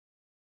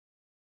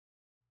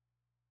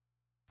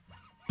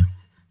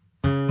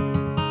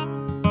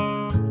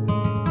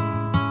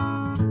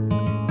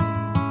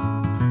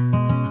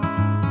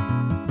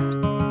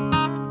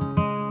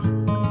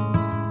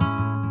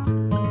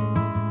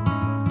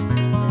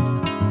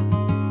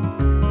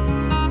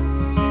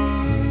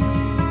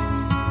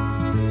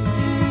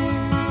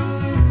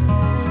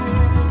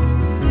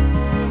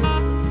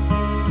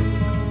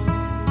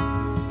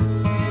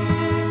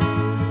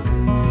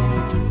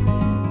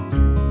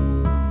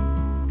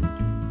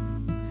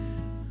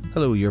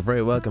Hello, you're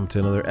very welcome to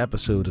another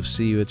episode of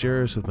See You at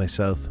Yours with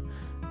myself,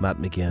 Matt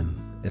McGinn.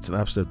 It's an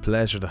absolute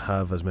pleasure to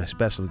have as my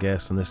special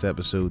guest on this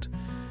episode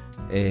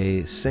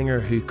a singer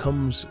who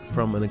comes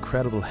from an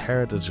incredible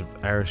heritage of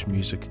Irish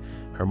music.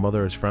 Her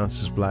mother is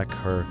Frances Black,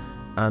 her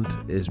aunt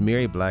is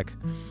Mary Black,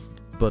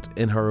 but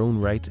in her own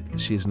right,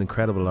 she's an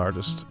incredible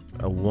artist,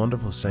 a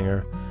wonderful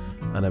singer,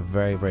 and a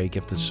very, very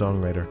gifted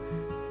songwriter.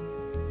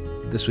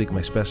 This week,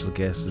 my special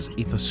guest is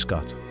Aoife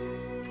Scott.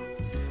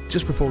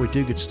 Just before we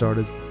do get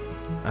started,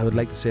 I would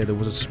like to say there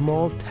was a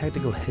small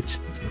technical hitch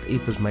with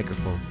Aoife's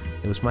microphone.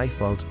 It was my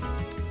fault.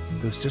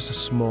 There was just a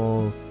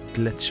small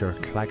glitch or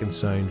clacking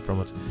sound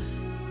from it.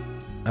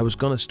 I was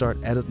going to start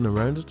editing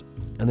around it,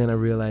 and then I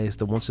realised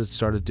that once it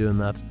started doing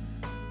that,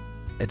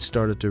 it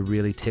started to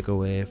really take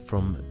away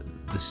from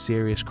the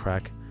serious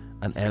crack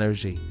and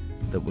energy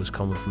that was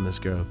coming from this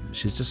girl.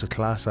 She's just a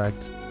class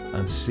act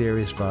and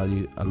serious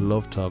value. I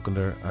love talking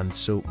to her, and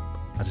so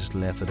I just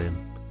left it in.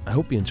 I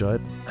hope you enjoy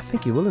it. I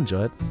think you will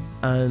enjoy it.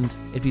 And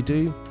if you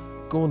do,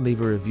 go and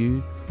leave a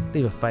review,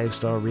 leave a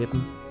 5-star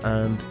rating,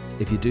 and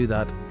if you do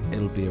that,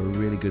 it'll be a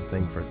really good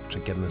thing for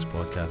getting this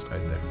podcast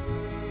out there.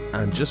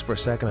 And just for a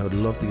second, I would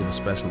love to give a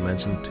special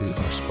mention to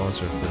our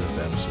sponsor for this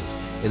episode.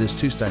 It is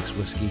Two Stacks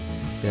Whiskey.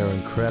 They're an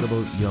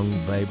incredible, young,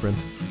 vibrant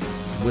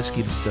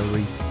whiskey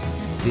distillery,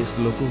 based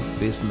local,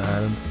 based in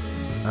Ireland,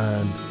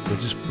 and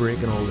they're just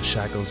breaking all the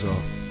shackles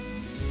off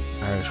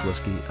Irish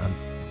whiskey and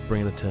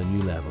bringing it to a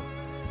new level.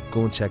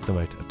 Go and check them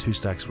out at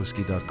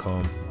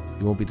twostackswhiskey.com.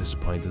 You won't be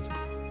disappointed,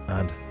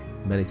 and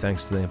many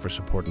thanks to them for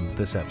supporting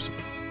this episode.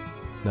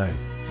 Now,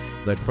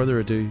 without further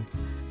ado,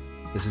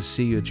 this is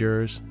See You at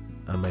Yours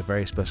and my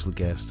very special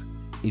guest,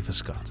 Aoife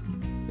Scott.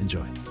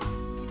 Enjoy.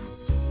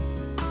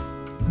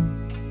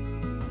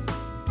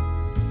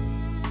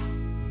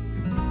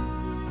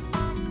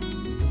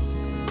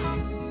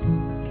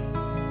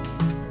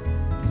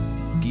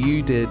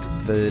 You did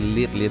the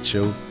Late Late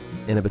Show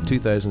in about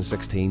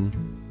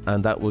 2016.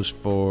 And that was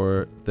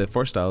for the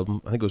first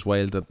album. I think it was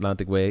Wild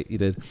Atlantic Way you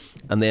did.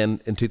 And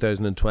then in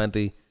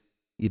 2020,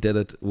 you did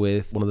it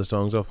with one of the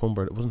songs off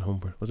Homebird. It wasn't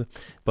Homebird, was it?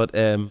 But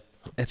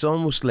it's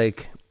almost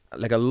like I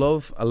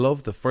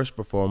love the first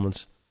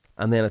performance.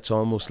 And then it's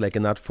almost like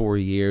in that 4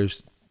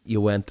 years,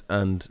 you went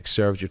and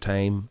served your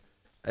time.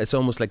 It's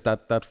almost like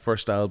that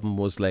first album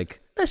was like,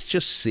 let's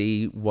just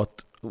see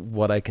what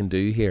I can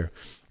do here.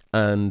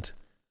 And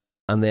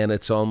then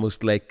it's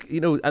almost like,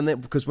 and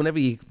then because whenever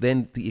you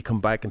come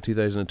back in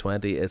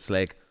 2020, it's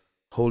like,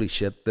 holy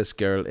shit, this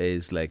girl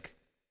is like,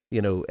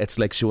 it's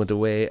like she went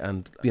away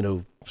and,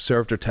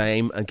 served her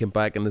time and came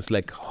back, and it's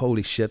like,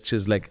 holy shit,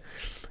 she's like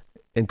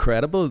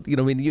incredible.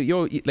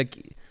 You're like...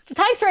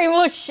 Thanks very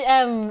much.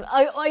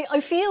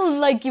 I feel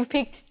like you've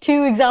picked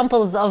two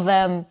examples of,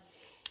 I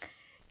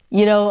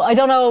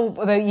don't know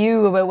about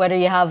you, about whether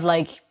you have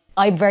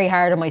I'm very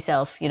hard on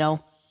myself,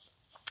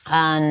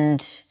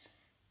 and...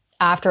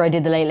 After I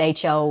did the Late Late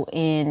Show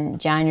in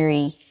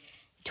January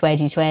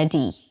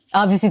 2020,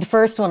 obviously the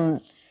first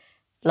one,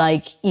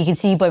 you can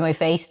see by my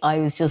face, I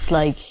was just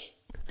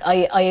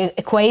I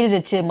equated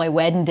it to my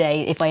wedding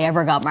day. If I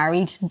ever got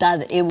married,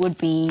 that it would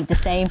be the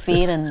same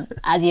feeling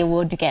as you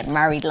would to get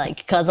married,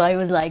 because I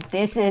was like,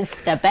 this is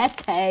the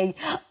best day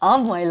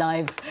of my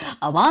life.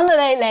 I'm on the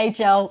Late Late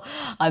Show.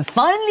 I've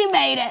finally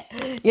made it.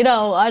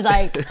 I was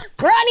like,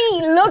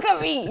 Granny, look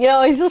at me.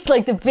 It's just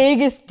the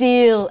biggest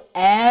deal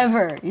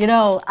ever,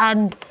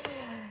 and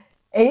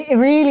it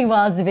really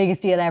was the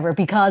biggest deal ever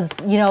because,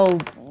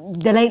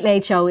 the Late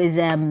Late Show is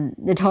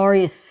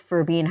notorious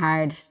for being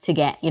hard to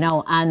get,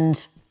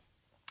 and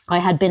I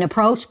had been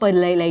approached by the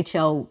Late Late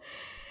Show,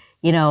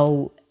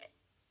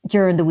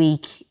 during the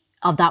week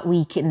of that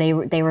week, and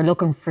they were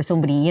looking for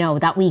somebody,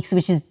 that week,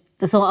 which is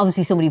so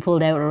obviously somebody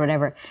pulled out or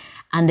whatever,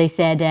 and they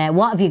said,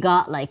 "What have you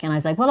got?" And I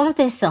was like, "Well, I have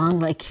this song,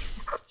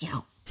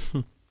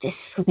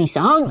 this is my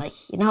song,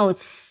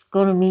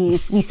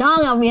 it's my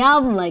song on my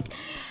album, and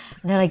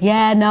they're like,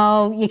 "Yeah,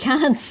 no, you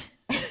can't."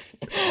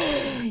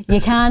 You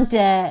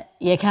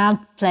can't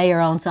play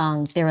your own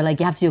song. They were like,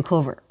 you have to do a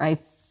cover, right?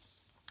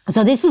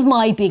 So this was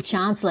my big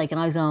chance, and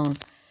I was going,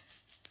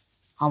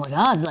 oh my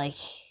God,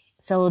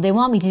 so they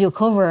want me to do a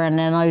cover, and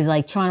then I was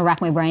trying to rack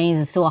my brains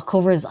as to what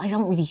covers. I'm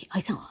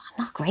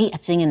not great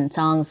at singing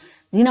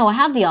songs. I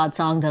have the odd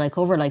song that I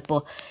cover,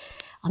 but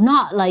I'm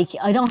not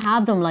I don't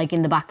have them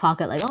in the back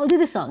pocket, oh, I'll do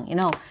this song,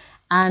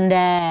 And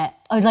I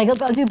was like,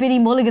 I'll do Billy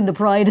Mulligan, The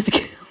Pride of the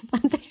Cool.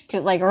 She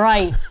was like,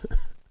 right.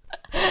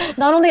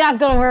 Not only that's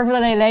going to work for the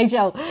Late Late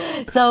Show.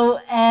 So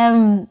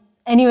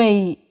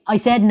anyway, I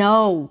said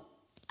no,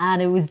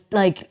 and it was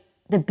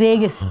the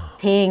biggest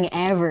thing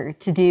ever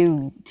to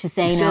do, to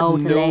say no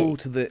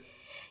to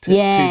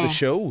the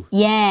show.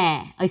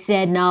 Yeah, I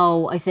said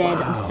no. I said,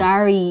 wow. I'm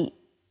sorry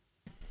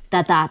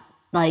that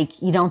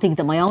you don't think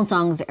that my own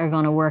songs are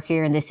going to work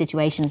here in this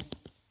situation,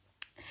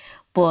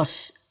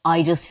 but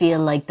I just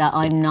feel that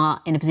I'm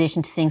not in a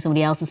position to sing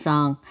somebody else's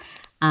song.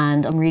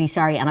 And I'm really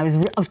sorry. And I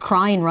was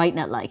crying writing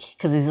it,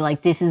 because it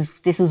was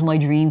this was my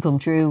dream come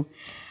true.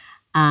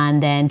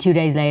 And then 2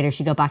 days later,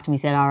 she got back to me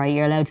and said, all right,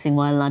 you're allowed to sing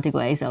Wild Atlantic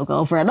Way, so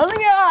go for it. And I was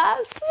like,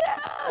 yes!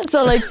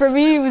 So like for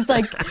me, it was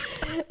like,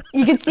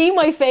 you could see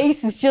my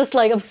face. It's just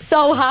like, I'm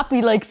so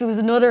happy. Like, so it was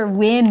another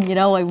win, you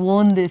know, I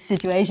won this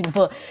situation.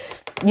 But,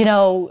 you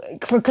know,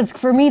 because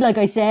for me, like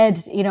I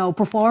said, you know,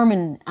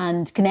 performing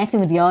and connecting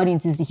with the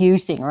audience is the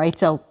huge thing, right?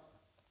 So,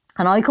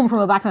 and I come from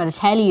a background of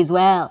telly as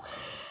well.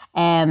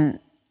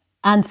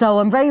 And so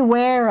I'm very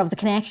aware of the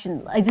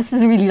connection. This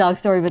is a really long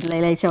story about the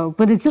Late Late Show,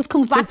 but it just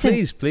comes back to...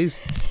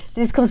 Please.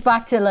 This comes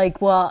back to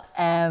like what,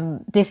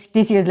 this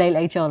year's Late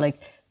Late Show,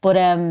 like, but,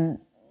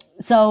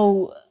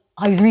 so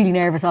I was really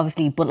nervous,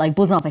 obviously, but like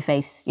buzzing off my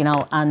face, you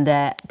know, and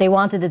they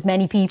wanted as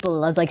many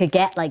people as I could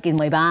get, like, in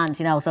my band,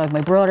 you know. So I had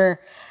my brother,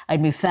 I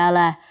had my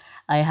fella,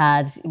 I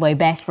had my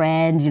best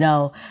friend, you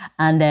know,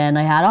 and then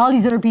I had all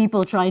these other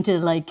people trying to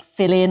like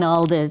fill in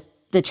all the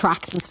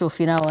tracks and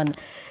stuff, you know, and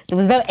there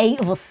was about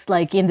 8 of us,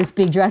 like, in this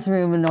big dressing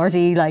room in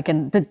RTÉ, like,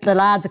 and the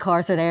lads, of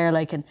course, are there,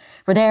 like, and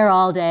we're there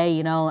all day,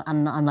 you know,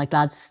 and I'm like,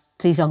 lads,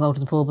 please don't go to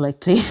the pub, like,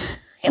 please.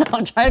 You know,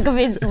 I'm trying to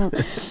convince them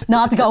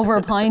not to go for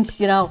a pint,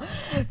 you know,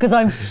 because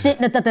I'm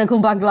shitting it that they'll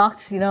come back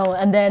locked, you know.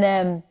 And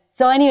then,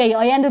 so anyway,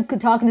 I ended up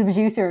talking to the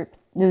producer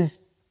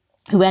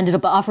who ended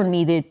up offering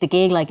me the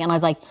gig, like, and I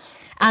was like,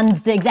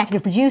 and the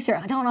executive producer,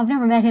 I don't know, I've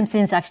never met him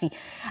since, actually.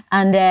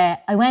 And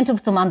I went up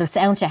to them on the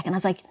sound check and I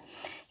was like,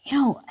 you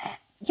know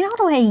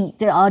the way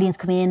the audience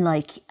come in,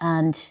 like,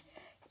 and,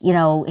 you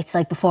know, it's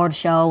like before the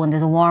show and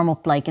there's a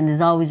warm-up, like, and there's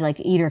always like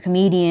either a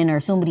comedian or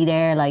somebody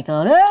there, like,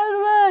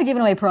 giving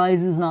away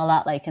prizes and all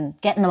that, like, and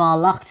getting them all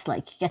locked,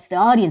 like, gets the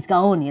audience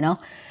going, you know.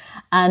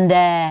 And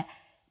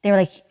they were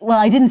like, well,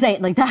 I didn't say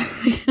it like that.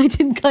 I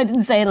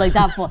didn't say it like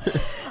that,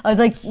 but I was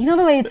like, you know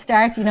the way it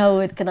starts, you know,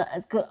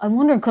 I'm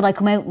wondering, could I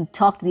come out and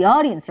talk to the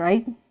audience,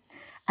 right?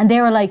 And they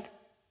were like,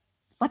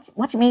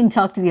 what do you mean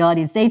talk to the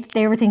audience?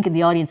 They were thinking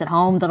the audience at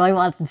home, that I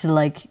wanted to,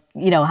 like,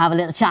 you know, have a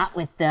little chat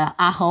with the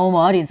at-home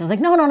audience. I was like,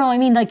 no, I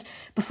mean, like,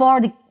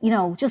 before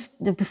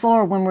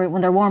before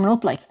when they're warming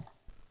up, like.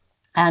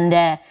 And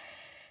they're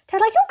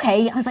like,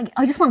 okay. I was like,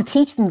 I just want to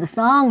teach them the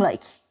song,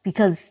 like,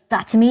 because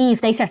that, to me, if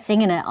they start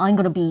singing it, I'm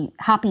going to be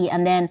happy.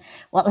 And then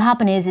what will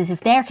happen is if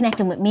they're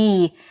connecting with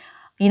me,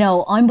 you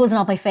know, I'm buzzing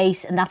off my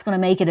face, and that's going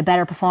to make it a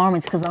better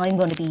performance because I'm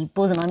going to be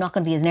buzzing. I'm not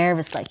going to be as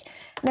nervous, like.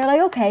 And they're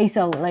like, okay.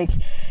 So, like,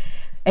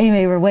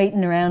 anyway, we're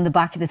waiting around the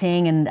back of the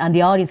thing, and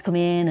the audience come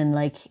in, and,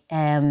 like,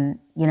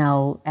 you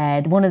know,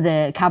 one of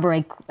the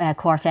cabaret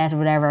quartet or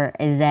whatever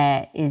is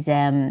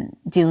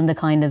doing the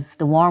kind of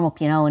the warm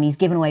up, you know, and he's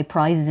giving away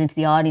prizes into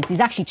the audience.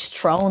 He's actually just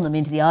throwing them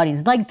into the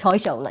audience. It's like a toy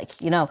show,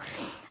 like, you know,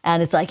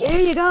 and it's like,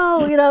 here you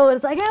go, you know, and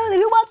it's like, oh, who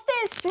wants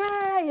this?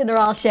 And they're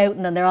all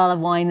shouting and they're all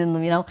whining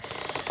them, you know.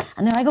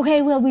 And they're like,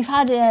 okay, well, we've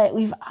had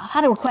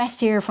a request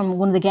here from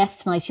one of the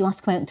guests tonight. She wants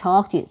to come out and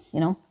talk to you, you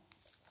know.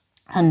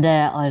 And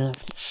I was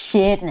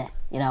shitting it,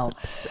 you know.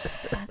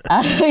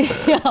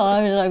 You know,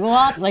 I was like,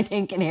 what am I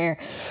thinking here?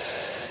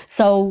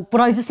 So, but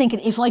I was just thinking,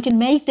 if I can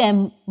make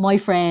them my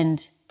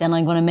friend, then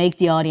I'm going to make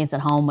the audience at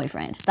home my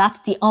friend. That's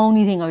the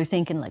only thing I was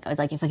thinking. Like, I was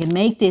like, if I can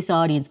make this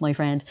audience my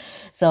friend.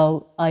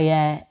 So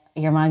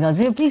your man goes,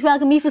 please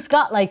welcome me for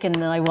Scott. Like, and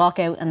then I walk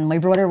out, and my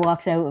brother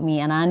walks out with me,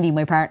 and Andy,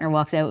 my partner,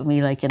 walks out with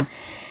me, like, and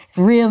it's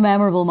a real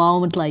memorable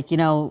moment, like, you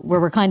know, where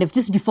we're kind of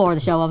just before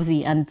the show,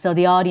 obviously. And so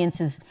the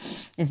audience is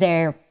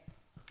there.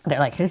 They're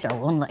like, who's your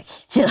one? Like,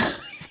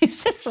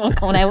 is this one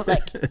coming out?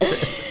 Like,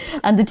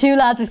 and the 2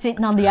 lads are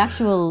sitting on the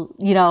actual,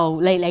 you know,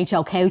 Late Late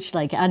Show couch.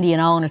 Like, Andy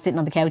and Owen are sitting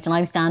on the couch, and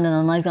I'm standing,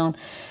 and I'm going,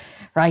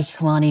 right,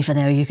 come on, Aoife,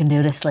 now you can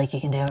do this. Like,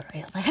 you can do it. I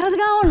was like, how's it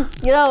going?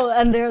 You know,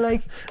 and they're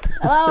like,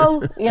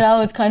 hello. You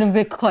know, it's kind of a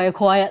bit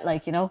quiet,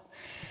 like, you know.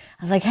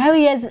 I was like, how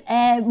he is?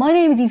 My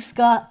name is Aoife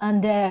Scott,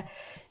 and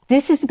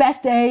this is the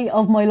best day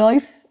of my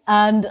life.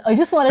 And I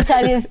just want to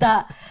tell you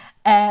that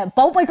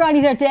both my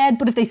grannies are dead,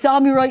 but if they saw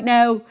me right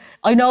now,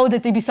 I know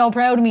that they'd be so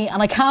proud of me,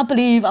 and I can't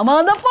believe I'm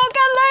on the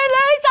fucking Late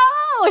Late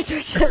Show. I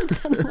start shouting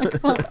on the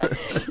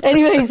microphone.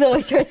 Anyway, so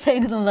I started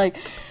saying to them, like,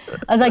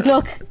 I was like,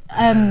 look,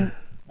 I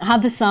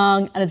have this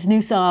song, and it's a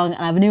new song,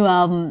 and I have a new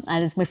album,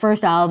 and it's my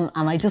first album,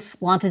 and I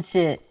just wanted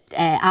to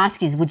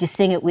ask you, would you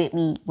sing it with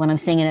me when I'm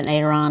singing it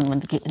later on when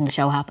the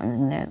show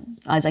happens? And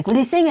I was like, will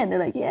you sing it? And they're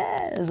like,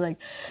 yeah. I was like,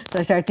 so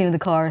I started singing the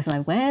chorus, and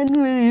like, when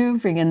will you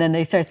bring? And then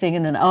they start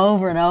singing it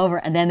over and over,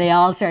 and then they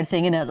all start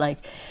singing it, like,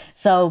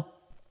 so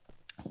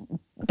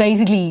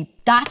basically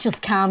that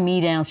just calmed me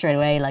down straight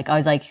away. Like, I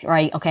was like,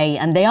 right, okay.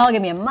 And they all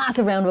gave me a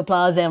massive round of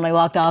applause then when I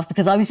walked off,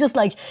 because I was just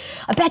like,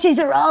 I bet you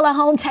they're all at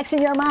home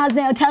texting your ma's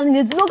now, telling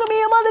you, look at me,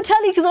 I'm on the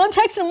telly, because I'm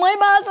texting my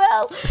ma as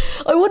well.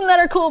 I wouldn't let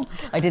her come.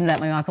 I didn't let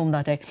my ma come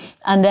that day.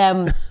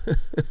 And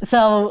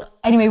so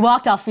anyway,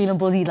 walked off feeling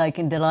buzzy, like,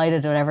 and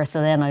delighted or whatever.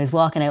 So then I was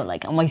walking out,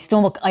 like, on my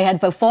stomach, I had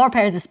about 4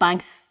 pairs of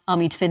Spanx on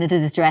me to fit into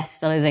this dress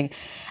that I was like,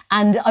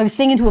 and I was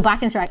singing to a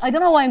backing track. I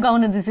don't know why I'm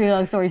going into this really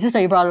long story. It's just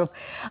how you brought it up.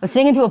 I was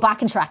singing to a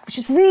backing track, which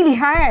is really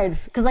hard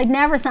because I'd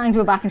never sang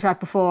to a backing track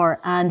before,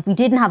 and we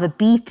didn't have a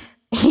beep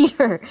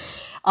either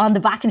on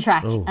the backing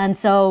track. Oh. And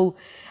so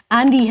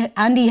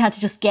Andy had to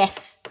just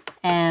guess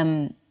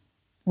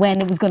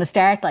when it was going to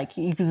start, like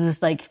it was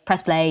just like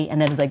press play,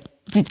 and then it was like,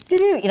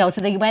 you know,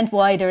 so they went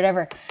wide or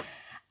whatever,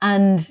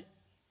 and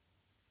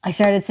I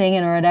started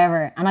singing or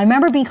whatever, and I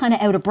remember being kind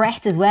of out of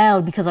breath as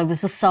well because I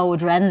was just so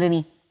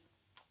adrenaline-y,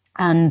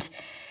 and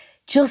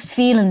just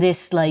feeling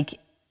this like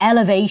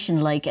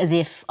elevation, like as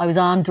if I was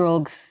on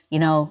drugs, you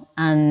know,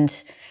 and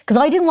because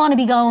I didn't want to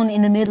be going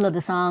in the middle of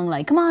the song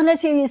like, come on,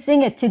 let's hear you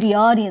sing it to the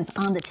audience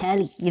on the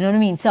telly, you know what I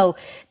mean? So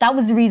that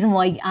was the reason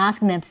why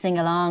asking them to sing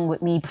along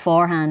with me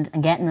beforehand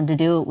and getting them to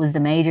do it was the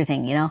major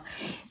thing, you know.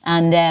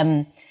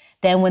 And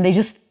then when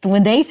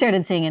they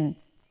started singing,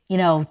 you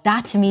know,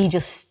 that to me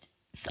just,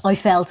 I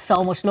felt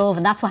so much love,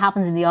 and that's what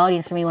happens in the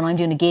audience for me when I'm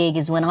doing a gig,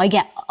 is when I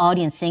get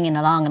audience singing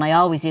along, and I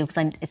always do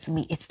because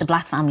it's the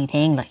Black family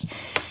thing, like,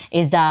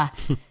 is that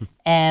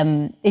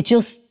it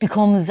just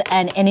becomes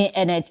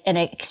an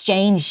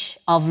exchange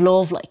of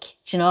love, like,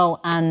 you know,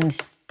 and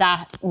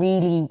that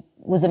really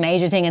was a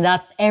major thing, and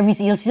that's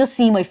you'll just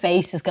see my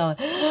face just going,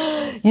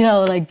 you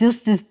know, like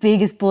just this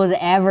biggest buzz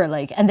ever,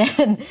 like, and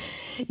then,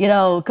 you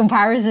know,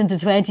 comparison to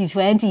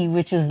 2020,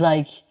 which was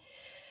like.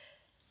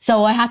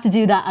 So I had to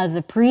do that as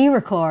a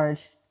pre-record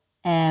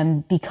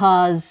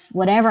because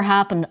whatever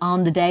happened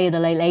on the day of the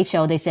Late Late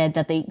Show, they said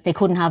that they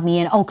couldn't have me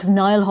in. Oh, because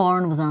Niall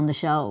Horan was on the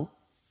show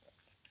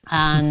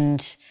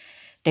and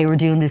they were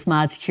doing this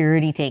mad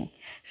security thing.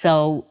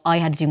 So I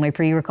had to do my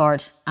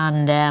pre-record,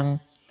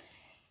 and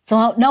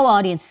so no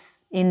audience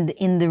in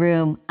the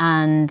room,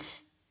 and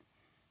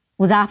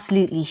was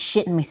absolutely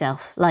shitting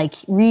myself, like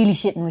really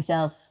shitting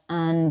myself,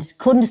 and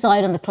couldn't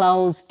decide on the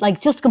clothes,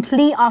 like just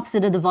complete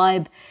opposite of the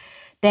vibe.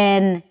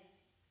 Then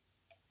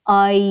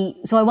I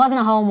wasn't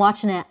at home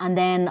watching it, and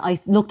then I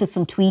looked at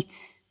some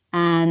tweets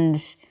and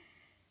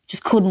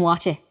just couldn't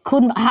watch it.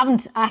 I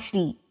haven't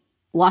actually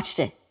watched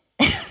it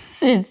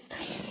since,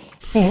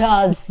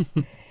 because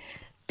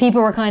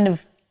people were kind of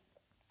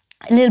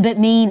a little bit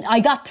mean. I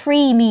got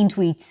 3 mean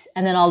tweets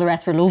and then all the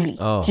rest were lovely.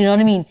 Oh. Do you know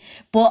what I mean?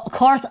 But of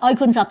course I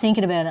couldn't stop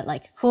thinking about it,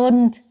 like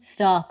couldn't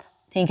stop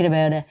thinking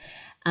about it,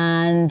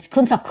 and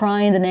couldn't stop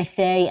crying the next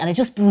day, and it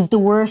just was the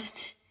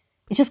worst.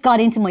 It just got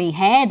into my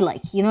head,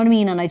 like, you know what I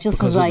mean? And I just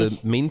because was like... Because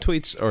of the mean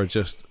tweets, or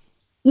just...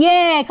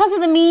 Yeah, because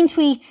of the mean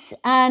tweets,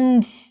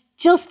 and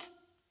just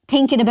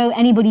thinking about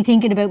anybody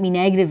thinking about me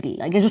negatively.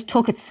 Like, I just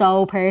took it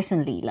so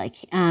personally, like,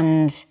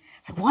 and it's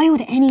like, why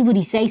would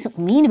anybody say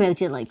something mean about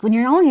you? Like, when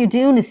all you're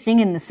doing is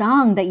singing the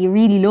song that you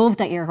really love,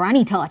 that your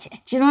granny taught you.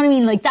 Do you know what I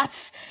mean? Like,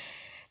 that's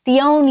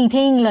the only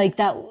thing, like,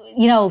 that,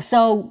 you know,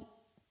 so...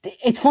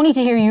 It's funny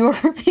to hear your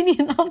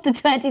opinion of the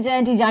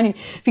 2020 January,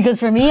 because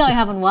for me, I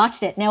haven't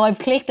watched it. Now I've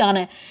clicked on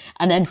it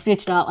and then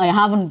switched off. I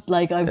haven't,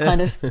 like, I've kind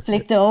of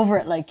flicked over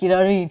it, like, you know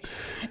what I mean?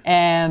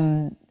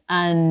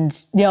 And,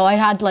 you know, I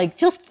had like,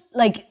 just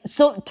like,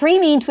 so 3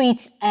 mean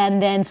tweets,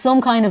 and then some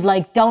kind of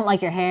like, don't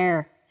like your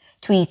hair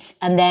tweets,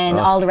 and then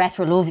all the rest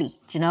were lovely,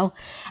 you know?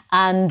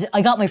 And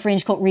I got my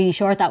fringe cut really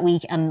short that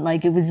week, and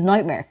like, it was a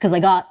nightmare, because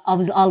all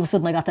of a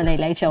sudden I got the Late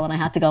Late Show and I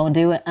had to go and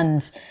do it.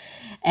 And,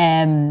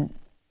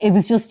 it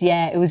was just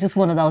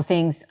one of those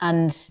things.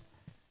 And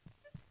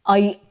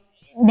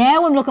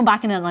now I'm looking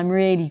back on it, and I'm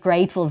really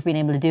grateful for being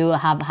able to do it,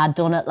 had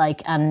done it,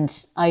 like,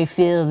 and I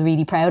feel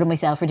really proud of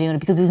myself for doing it,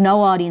 because there was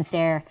no audience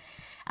there,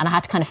 and I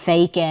had to kind of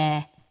fake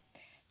that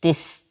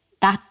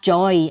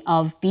joy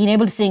of being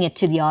able to sing it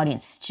to the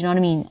audience. Do you know what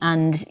I mean?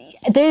 And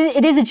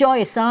it is a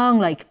joyous song,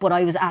 like, but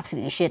I was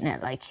absolutely shitting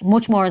it, like,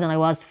 much more than I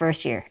was the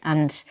first year.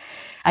 And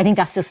I think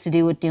that's just to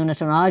do with doing it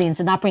to an audience,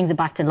 and that brings it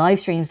back to live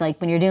streams. Like,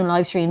 when you're doing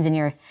live streams and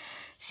you're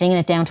singing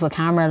it down to a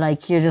camera,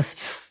 like, you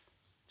just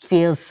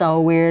feels so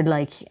weird,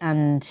 like,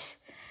 and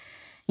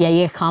yeah,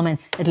 you get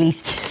comments, at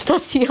least.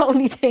 That's the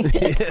only thing.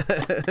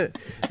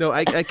 No,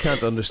 I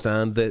can't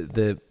understand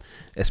the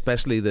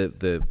especially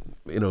the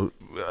you know,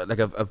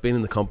 like, I've been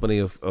in the company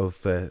of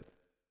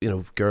you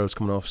know, girls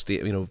coming off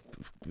stage, you know,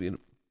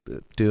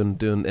 doing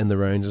in the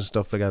rounds and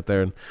stuff like that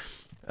there,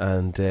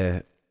 and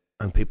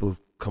people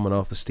coming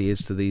off the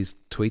stage to these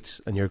tweets,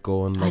 and you're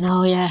going, like, I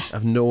know, yeah. I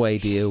have no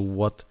idea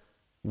what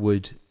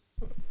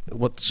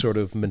sort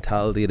of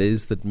mentality it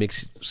is that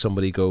makes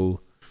somebody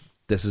go,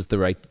 this is the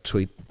right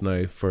tweet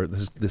now for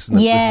this is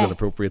an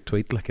appropriate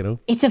tweet, like, you know.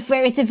 It's a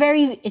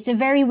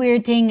very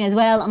weird thing as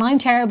well, and I'm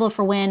terrible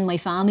for when my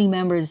family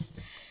members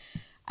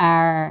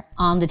are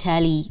on the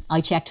telly. I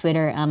check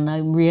Twitter and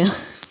I'm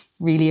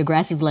really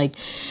aggressive, like,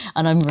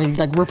 and I'm really,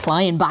 like,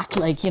 replying back,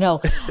 like, you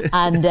know,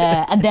 and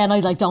then I,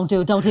 like, don't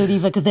do it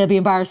even, because they'll be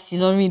embarrassed, you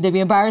know what I mean? They'll be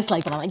embarrassed,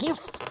 like, and I'm like,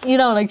 you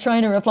know, like,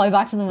 trying to reply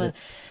back to them, and,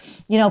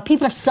 you know,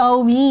 people are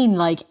so mean,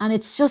 like, and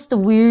it's just the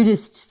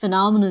weirdest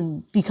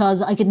phenomenon,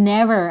 because I could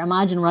never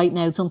imagine writing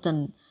out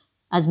something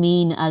as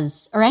mean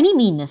as, or any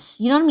meanness,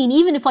 you know what I mean?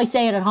 Even if I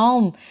say it at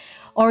home,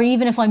 or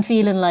even if I'm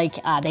feeling like,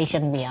 they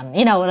shouldn't be on,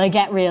 you know, and I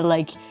get real,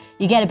 like,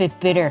 you get a bit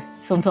bitter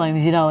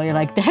sometimes, you know, you're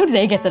like, how do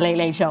they get the Late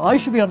Late Show? I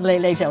should be on the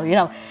Late Late Show, you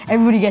know.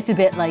 Everybody gets a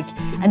bit, like,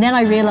 and then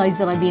I realise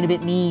that I'm being a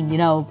bit mean, you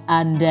know,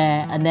 and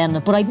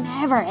then, but I'd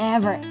never,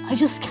 ever, I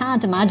just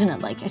can't imagine it,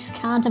 like, I just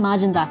can't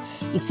imagine that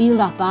you feel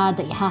that bad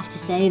that you have to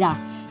say that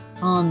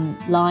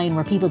online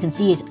where people can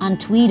see it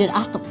and tweet it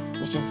at them,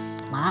 which is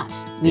mad,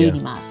 really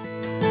mad.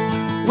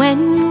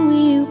 When will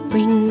you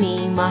bring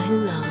me my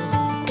love?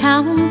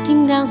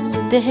 Counting down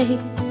the days.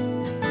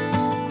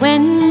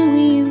 When will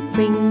you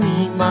bring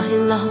me my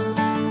love?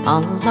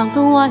 All along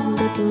the wild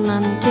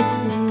Atlantic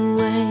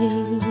way.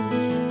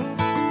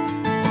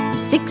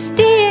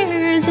 60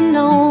 years in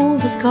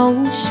Nova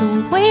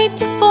Scotia,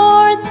 waiting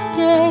for the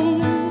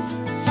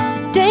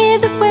day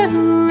that we're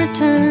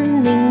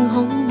returning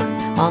home,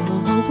 all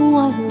along the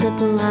wild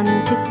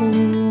Atlantic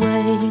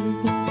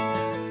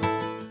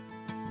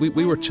way.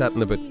 We were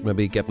chatting about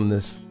maybe getting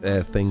this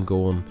thing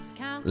going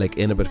like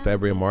in about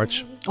February or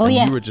March. Oh, and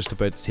yeah. You were just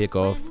about to take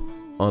off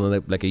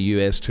on like a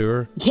US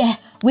tour. Yeah,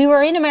 we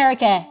were in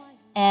America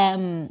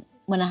when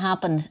it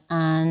happened,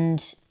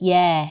 and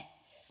yeah,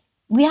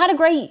 we had a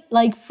great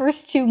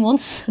first 2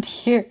 months of the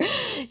year.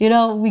 You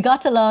know, we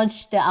got to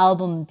launch the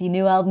album. The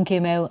new album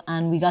came out,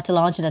 and we got to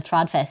launch it at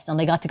Tradfest, and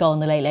I got to go on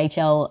the Late Late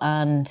Show,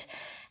 and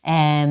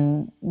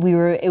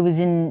it was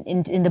in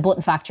the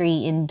Button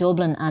Factory in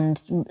Dublin,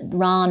 and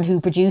Ron, who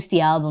produced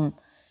the album,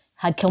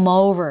 had come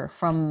over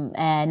from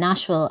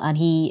Nashville, and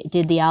he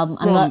did the album.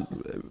 And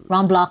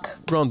Ron Block.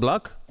 Ron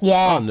Block?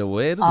 Yeah. Oh, no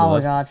way. I didn't Oh know my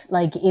that.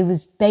 God. It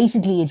was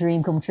basically a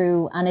dream come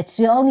true. And it's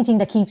the only thing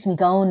that keeps me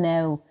going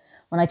now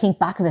when I think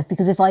back of it.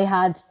 Because if I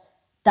had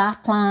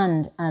that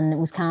planned and it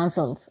was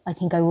cancelled, I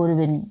think I would have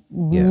been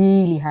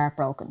really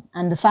heartbroken.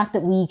 And the fact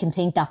that we can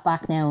think that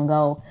back now and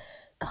go,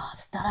 God,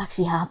 that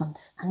actually happened.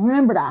 And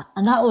remember that.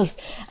 And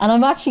and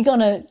I'm actually going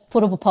to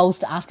put up a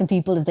post asking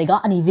people if they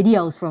got any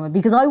videos from it,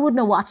 because I wouldn't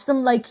have watched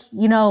them,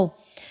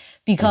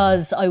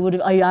 because I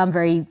am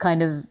very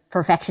kind of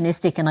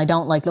perfectionistic and I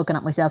don't like looking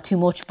at myself too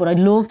much, but I'd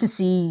love to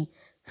see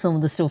some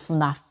of the stuff from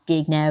that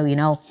gig now,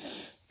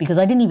 because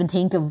I didn't even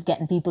think of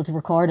getting people to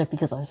record it,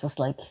 because I was just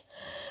like,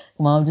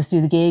 come on, just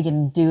do the gig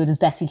and do it as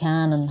best we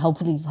can and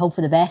hopefully hope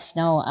for the best,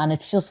 and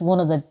it's just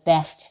one of the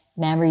best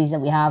memories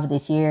that we have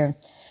this year.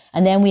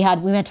 And then we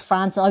went to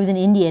France. I was in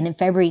India in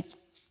February,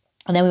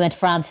 and then we went to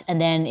France, and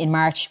then in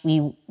March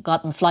we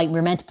got on a flight. We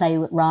were meant to play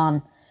with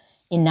Ron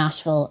in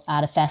Nashville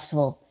at a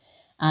festival,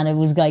 and it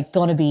was going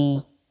to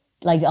be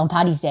on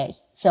Paddy's Day.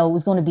 So it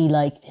was going to be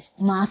this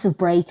massive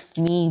break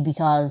for me,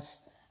 because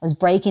I was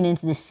breaking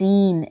into the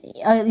scene.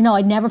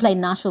 I'd never played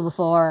in Nashville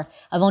before.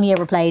 I've only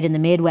ever played in the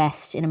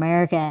Midwest in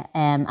America,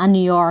 and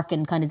New York,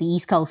 and kind of the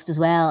East Coast as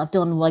well. I've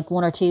done 1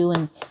 or 2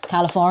 in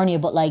California,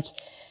 but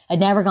I'd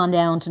never gone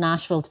down to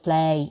Nashville to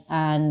play,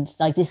 and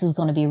this was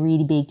going to be a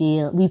really big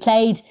deal.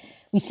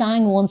 We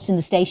sang once in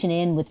the Station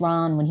Inn with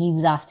Ron when he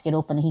was asked to get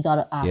up, and he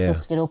got asked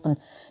us to get up, and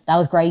that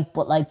was great.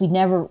 But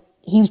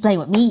he was playing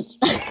with me.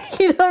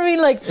 You know what I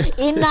mean?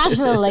 In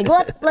Nashville,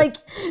 what?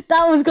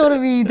 That was going to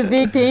be the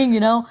big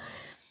thing,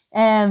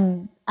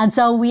 And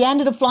so we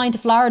ended up flying to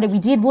Florida. We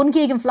did 1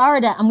 gig in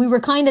Florida, and we were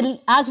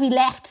as we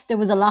left, there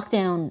was a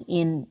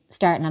lockdown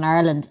starting in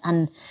Ireland,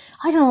 and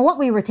I don't know what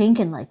we were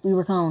thinking. We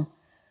were going,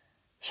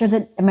 sure,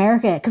 that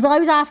America, because I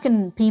was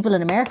asking people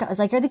in America, I was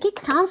like, are the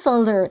gigs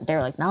cancelled? Or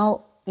they're like,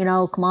 no,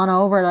 come on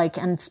over.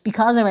 And it's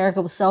because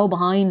America was so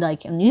behind,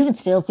 and even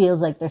still feels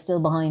like they're still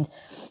behind.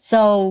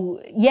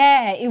 So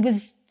yeah, it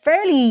was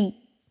fairly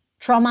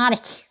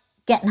traumatic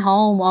getting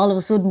home all of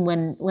a sudden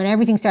when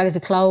everything started to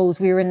close.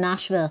 We were in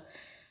Nashville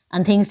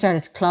and things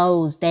started to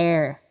close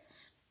there,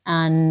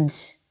 and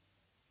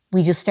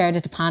we just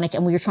started to panic,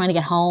 and we were trying to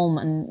get home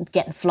and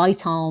getting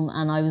flights home,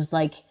 and I was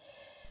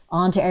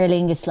on to Aer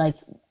Lingus,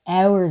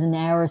 hours and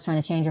hours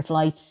trying to change our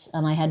flights,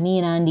 and I had me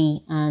and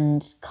Andy,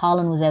 and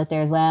Colin was out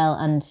there as well,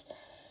 and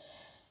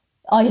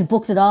I had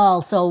booked it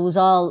all, so it was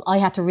all I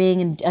had to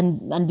ring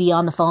and be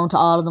on the phone to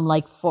all of them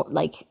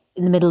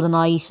in the middle of the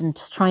night, and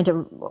just trying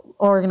to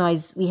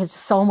organise. We had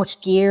so much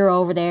gear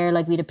over there,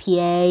 we had a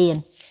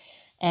PA,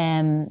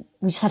 and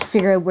we just had to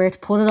figure out where to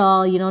put it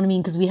all, you know what I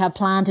mean, because we had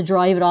planned to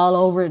drive it all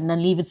over and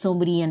then leave it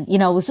somebody, and it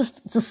was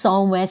just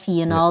so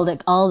messy, and all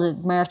the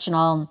merch and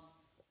all.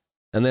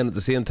 And then at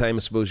the same time, I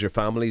suppose your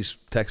family's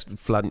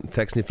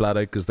texting you flat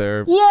out because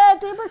they're... Yeah,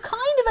 they were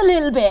kind of a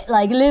little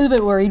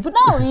bit worried, but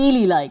not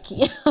really, they're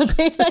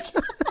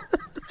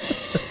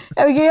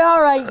are you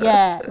all right?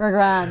 Yeah, we're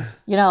grand,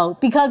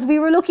 because we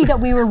were lucky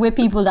that we were with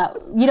people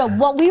that,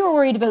 what we were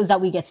worried about was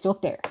that we get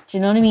stuck there. Do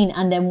you know what I mean?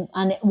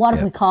 And what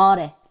if we caught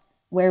it?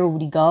 Where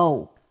would we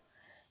go?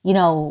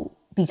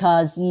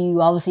 Because you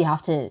obviously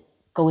have to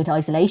go into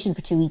isolation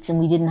for 2 weeks, and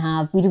we didn't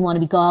want to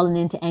be calling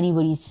into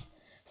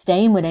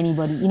staying with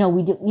anybody.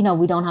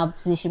 We don't have a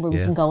position where we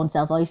can go and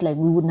self-isolate.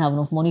 We wouldn't have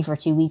enough money for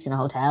 2 weeks in a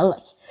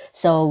hotel.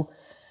 So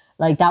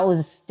that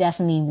was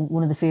definitely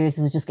one of the fears,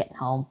 was just getting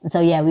home. And so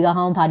yeah, we got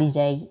home Paddy's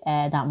Day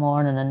that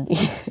morning, and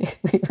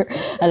we were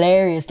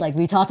hilarious.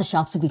 We thought the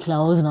shops would be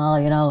closed and all,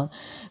 and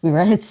we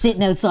were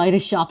sitting outside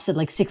of shops at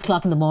 6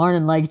 o'clock in the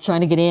morning,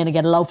 trying to get in and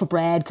get a loaf of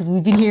bread, because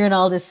we've been hearing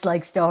all this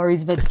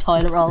stories about the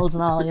toilet rolls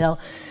and all,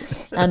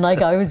 and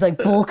I was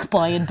bulk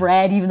buying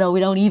bread, even though we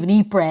don't even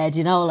eat bread,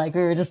 we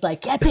were just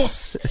get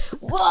this,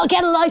 whoa,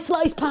 get a nice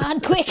sliced pan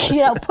quick,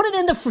 put it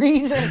in the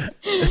freezer.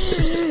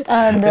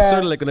 And it's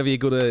sort of whenever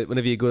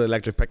you go to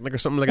electric picnic or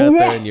something like that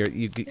there, and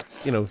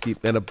you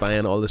end up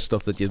buying all this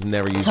stuff that you've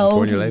never used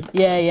before in your life.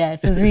 Yeah.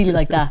 So it was really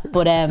like that.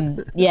 But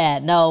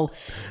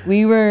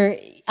we were,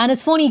 and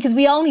it's funny because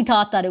we only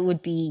thought that it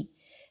would be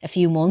a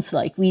few months.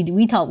 Like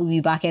we thought we'd be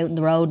back out on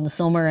the road in the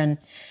summer, and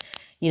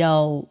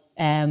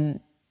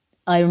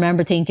I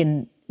remember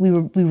thinking we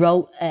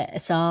wrote a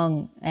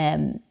song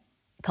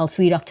called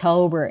Sweet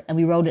October, and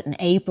we wrote it in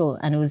April,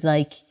 and it was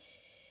like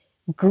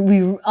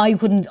I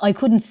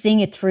couldn't sing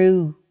it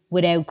through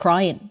without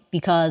crying,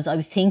 because I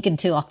was thinking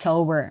to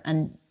October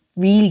and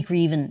really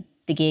grieving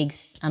the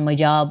gigs and my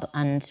job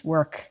and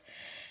work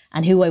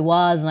and who I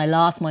was, and I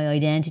lost my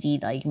identity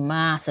like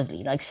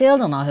massively. Like, still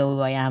don't know who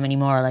I am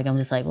anymore. Like, I'm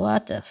just like,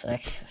 what the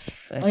fuck?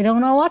 I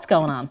don't know what's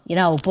going on,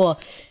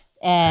 but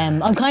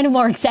I'm kind of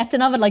more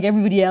accepting of it, like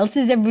everybody else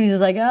is. Everybody's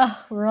just like,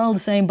 oh, we're all the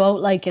same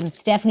boat. Like, and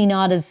it's definitely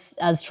not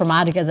as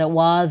traumatic as it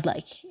was.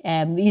 Like,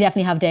 you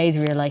definitely have days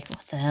where you're like,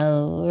 what the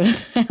hell?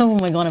 How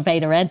am I going to pay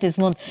the rent this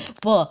month?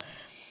 But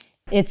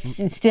it's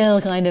still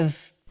kind of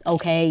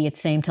okay at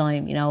the same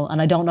time,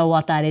 and I don't know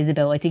what that is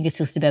about. I think it's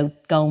just about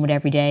going with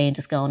every day and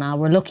just going,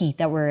 we're lucky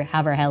that we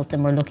have our health,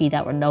 and we're lucky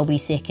that we're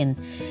nobody's sick, and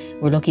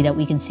we're lucky that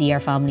we can see our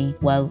family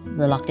while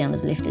the lockdown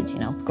is lifted.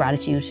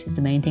 Gratitude is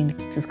the main thing that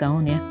keeps us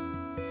going.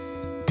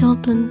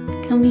 Dublin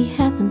can be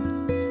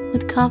heaven,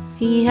 with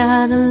coffee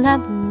at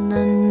 11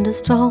 and a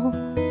stroll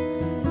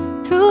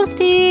through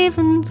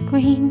Stephen's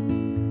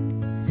Green.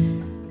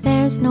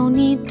 There's no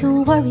need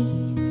to worry,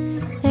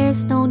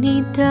 there's no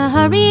need to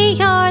hurry.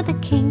 You're the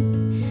king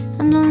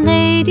and the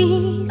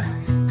ladies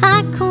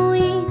a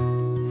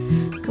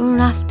queen.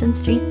 Grafton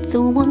Street's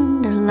a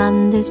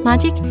wonderland, there's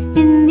magic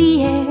in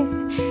the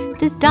air.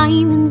 There's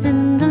diamonds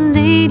in the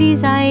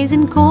ladies' eyes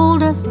and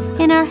gold dust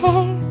in her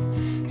hair.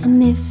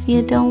 And if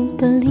you don't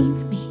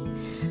believe me,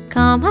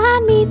 come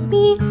and meet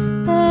me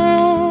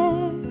there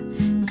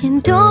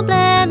in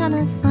Dublin on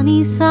a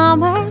sunny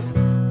summer's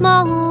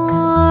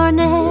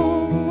morning.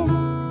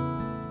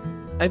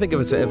 I think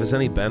if it's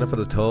any benefit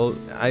at all,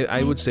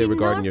 I would say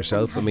regarding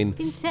yourself, I mean,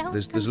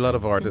 there's a lot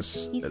of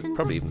artists,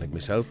 probably even like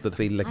myself, that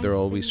feel like they're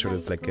always sort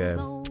of like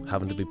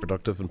having to be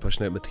productive and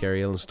pushing out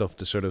material and stuff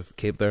to sort of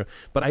keep there.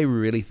 But I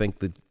really think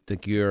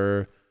that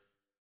you're,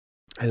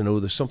 I don't know,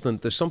 there's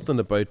something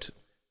about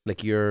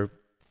like your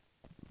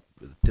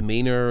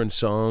demeanour and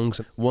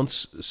songs.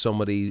 Once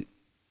somebody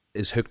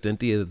is hooked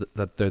into you,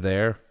 that they're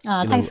there.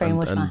 Oh, thanks very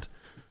much, Matt.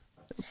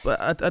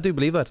 But I do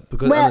believe that,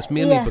 because and it's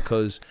mainly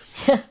because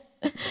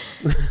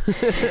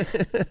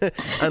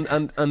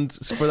and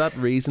for that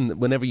reason,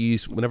 whenever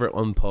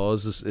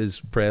unpause is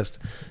pressed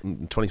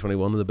in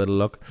 2021 with a bit of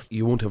luck,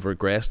 you won't have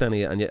regressed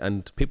any,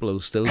 and people will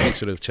still be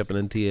sort of chipping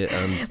into you.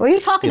 And were you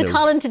talking to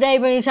Colin today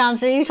by any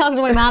chance? Are you talking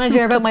to my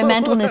manager about my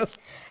mentalness?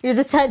 You're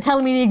just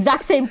telling me the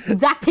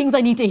exact things I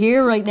need to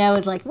hear right now.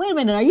 It's like, wait a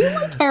minute, are you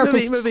my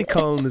therapist? Maybe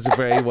Colin is a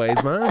very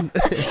wise man.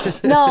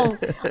 No,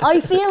 I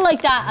feel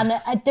like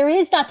that, and there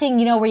is that thing,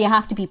 where you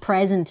have to be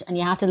present and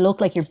you have to look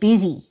like you're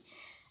busy,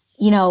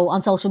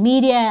 on social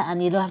media,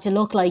 and you have to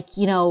look like,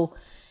 you're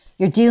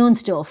doing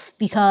stuff,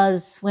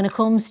 because when it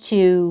comes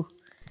to,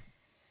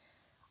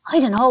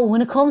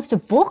 when it comes to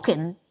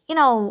booking,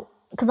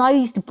 because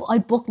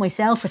I'd book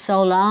myself for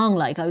so long,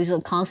 like I was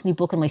constantly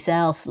booking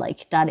myself,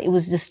 like that it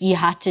was just, you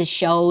had to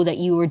show that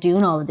you were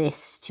doing all of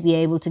this to be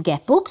able to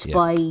get booked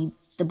by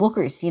the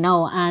bookers,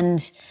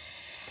 and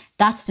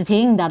that's the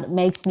thing that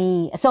makes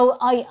me, so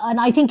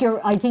I think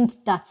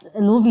that's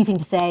a lovely thing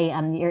to say,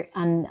 and you're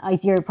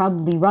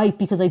probably right,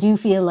 because I do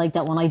feel like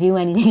that when I do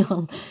anything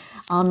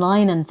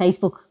online and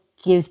Facebook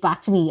gives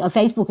back to me,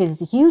 Facebook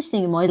is a huge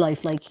thing in my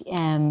life, like,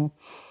 and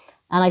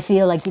I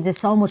feel like there's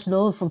so much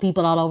love from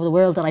people all over the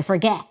world that I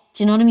forget.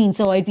 Do you know what I mean?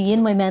 So I'd be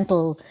in my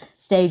mental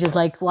stage of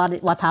like,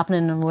 what's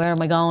happening and where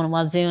am I going and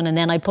what's doing? And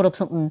then I put up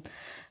something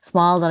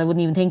small that I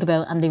wouldn't even think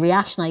about, and the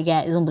reaction I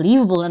get is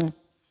unbelievable. And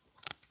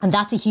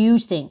that's a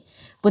huge thing.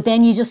 But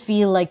then you just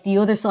feel like the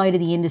other side of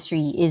the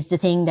industry is the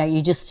thing that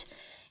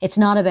it's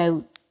not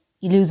about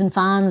you losing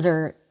fans,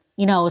 or,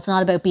 it's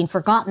not about being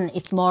forgotten.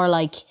 It's more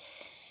like,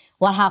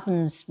 what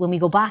happens when we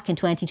go back in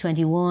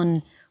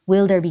 2021?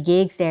 Will there be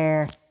gigs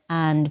there?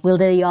 And will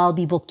they all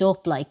be booked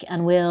up? Like,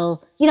 and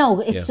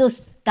it's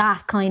just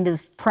that kind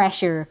of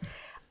pressure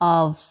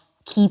of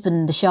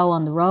keeping the show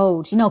on the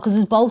road, because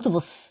there's both of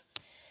us.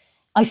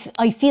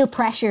 I feel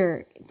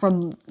pressure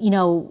from,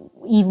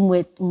 even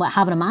with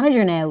having a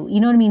manager now, you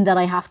know what I mean? That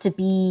I have to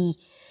be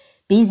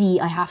busy,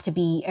 I have to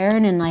be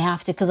earning,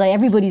 because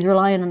everybody's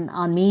relying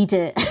on me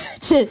to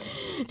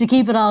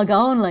keep it all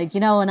going, like,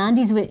 and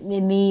Andy's with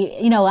me,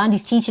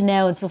 Andy's teaching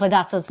now and stuff like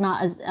that, so it's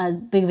not as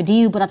big of a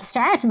deal. But at the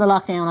start of the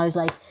lockdown, I was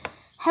like,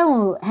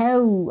 how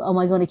am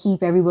I going to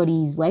keep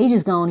everybody's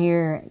wages going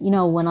here,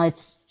 when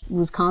it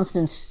was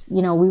constant,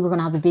 we were going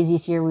to have the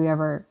busiest year we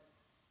ever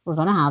were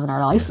going to have in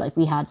our life. Like,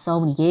 we had so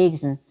many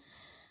gigs, and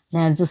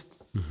then just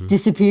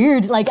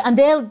disappeared, like, and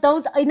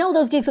I know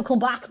those gigs will come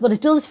back, but it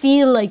does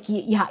feel like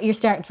you're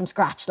starting from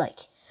scratch, like.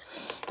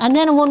 And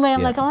then in one way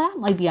I'm like, oh, that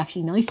might be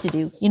actually nice to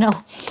do,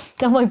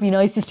 that might be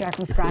nice to start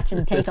from scratch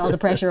and take all the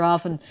pressure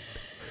off, and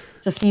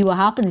just see what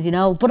happens, you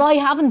know. But I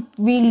haven't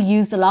really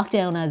used the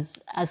lockdown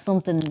as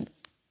something.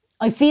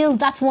 I feel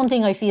that's one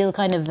thing I feel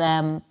kind of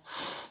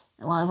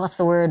well, what's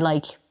the word,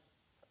 like,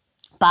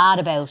 bad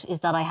about, is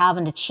that I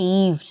haven't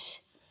achieved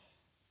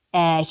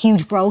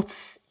huge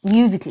growth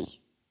musically.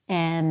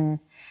 And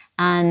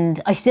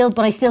I still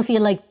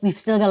feel like we've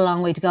still got a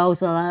long way to go.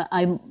 So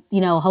I'm,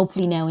 you know,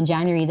 hopefully now in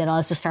January that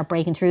I'll just start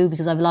breaking through,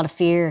 because I have a lot of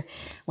fear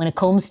when it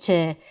comes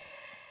to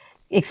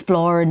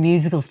exploring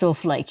musical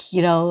stuff. Like,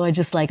 you know, I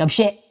just like, I'm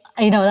shit.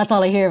 You know, that's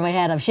all I hear in my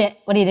head. I'm shit.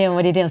 What are you doing?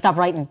 What are you doing? Stop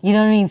writing. You know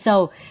what I mean?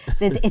 So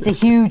it's a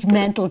huge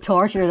mental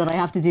torture that I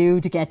have to do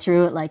to get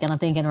through it. Like, and I'm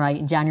thinking, right,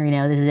 in January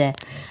now, this is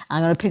it.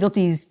 I'm going to pick up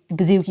the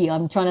bouzouki.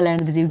 I'm trying to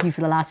learn the bouzouki for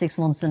the last 6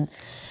 months, and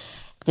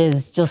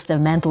there's just a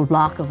mental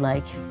block of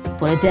like,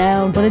 put it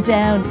down, put it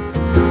down.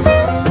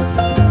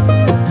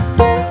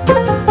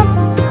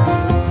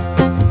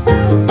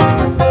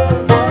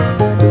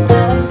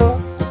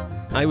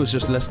 I was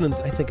just listening.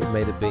 I think it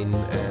might have been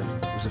it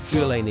was a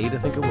Fuel I Need, I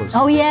think it was.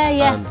 Oh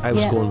yeah. And I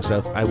was going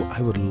myself. I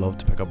would love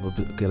to pick up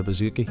get a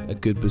bouzouki, a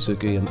good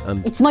bouzouki,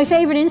 and it's my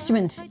favourite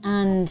instrument,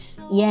 and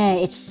yeah,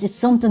 it's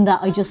something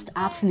that I just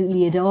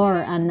absolutely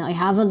adore, and I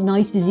have a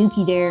nice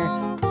bouzouki there.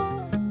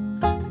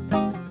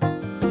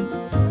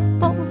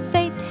 Oh,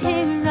 faith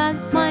here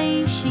as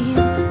my shield,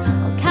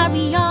 I'll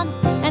carry on,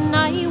 and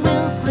I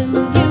will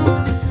prove you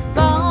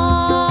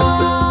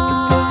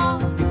wrong.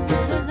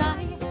 'Cause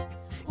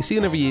you see,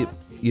 whenever you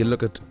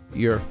look at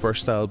your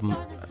first album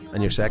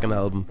and your second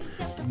album,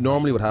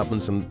 normally what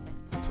happens, and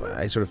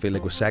I sort of feel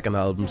like with second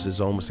albums,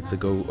 is almost like to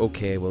go,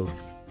 okay, well,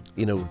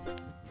 you know,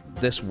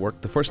 this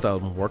worked, the first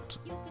album worked,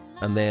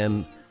 and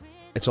then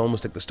it's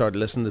almost like to start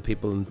listening to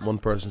people, and one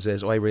person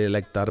says, oh, I really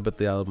like that about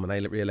the album, and I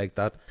really like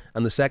that,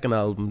 and the second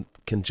album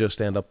can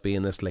just end up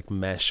being this like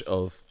mesh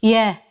of,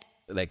 yeah,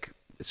 like,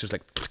 it's just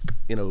like,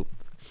 you know.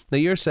 Now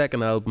your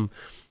second album,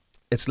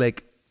 it's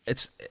like,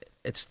 it's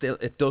still,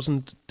 it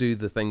doesn't do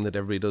the thing that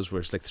everybody does where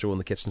it's like throwing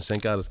the kitchen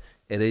sink at it.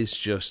 It is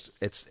just,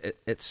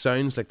 it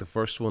sounds like the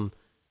first one,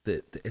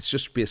 it's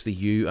just basically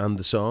you and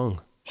the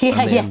song.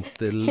 Yeah, and then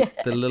yeah.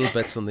 the little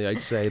bits on the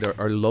outside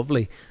are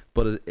lovely,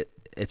 but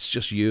it's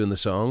just you and the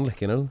song,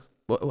 like, you know.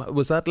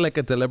 Was that like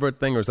a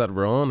deliberate thing, or is that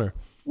wrong? Or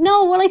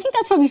no, well, I think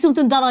that's probably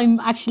something that I'm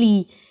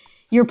actually,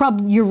 you're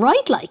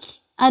right, like,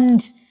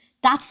 and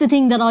that's the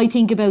thing that I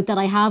think about that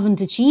I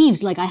haven't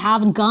achieved. Like, I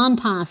haven't gone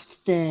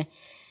past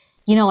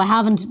you know, I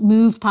haven't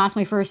moved past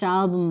my first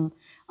album.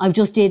 I've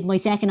just did my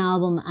second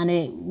album, and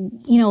it,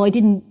 you know,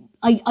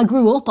 I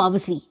grew up,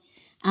 obviously,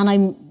 and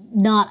I'm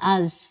not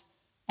as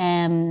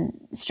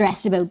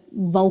stressed about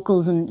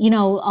vocals and, you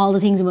know, all the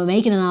things about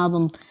making an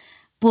album.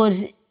 But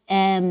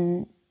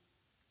I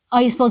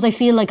suppose I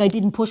feel like I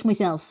didn't push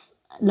myself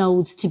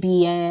loads to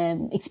be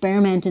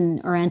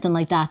experimenting or anything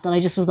like that, that I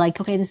just was like,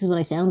 okay, this is what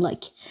I sound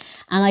like.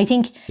 And I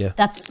think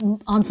that's,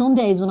 on some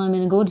days when I'm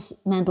in a good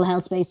mental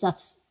health space,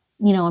 that's,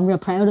 you know, I'm real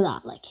proud of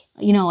that. Like,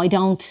 you know, I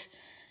don't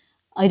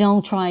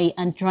try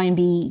and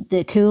be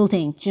the cool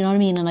thing. Do you know what I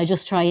mean? And I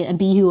just try and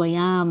be who I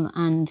am,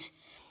 and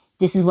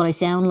this is what I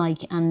sound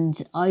like,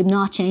 and I'm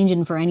not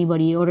changing for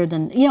anybody other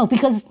than, you know,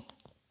 because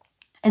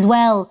as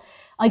well,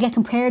 I get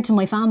compared to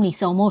my family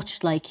so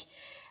much, like,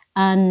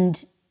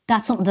 and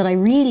that's something that I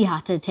really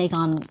had to take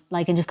on,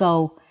 like, and just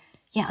go,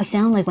 yeah, I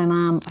sound like my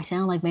mom, I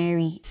sound like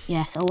Mary,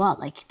 yeah, so what?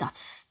 Like,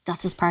 that's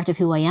just part of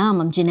who I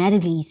am. I'm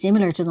genetically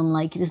similar to them.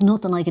 Like, there's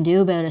nothing I can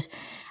do about it.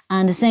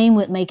 And the same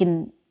with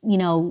making, you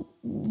know,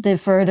 the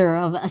further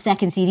of a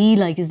second CD,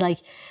 like, is like,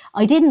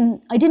 I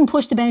didn't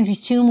push the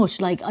boundaries too much.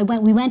 Like,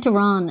 we went to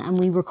Ron and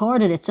we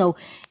recorded it. So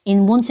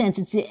in one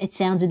sense, it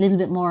sounds a little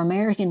bit more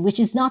American, which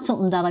is not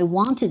something that I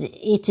wanted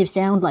it to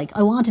sound like.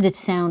 I wanted it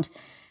to sound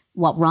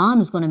what Ron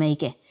was going to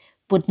make it,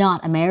 but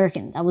not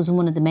American. That was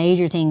one of the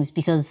major things,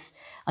 because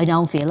I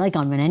don't feel like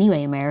I'm in any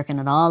way American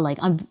at all. Like,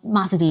 I'm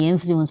massively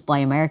influenced by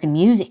American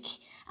music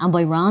and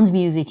by Ron's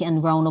music,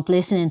 and grown up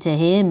listening to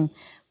him.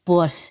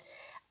 But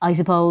I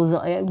suppose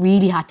it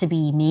really had to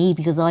be me,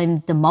 because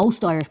I'm the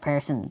most Irish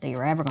person that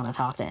you're ever going to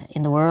talk to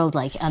in the world.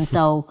 Like, and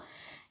so,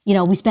 you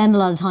know, we spend a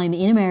lot of time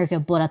in America,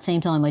 but at the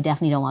same time, I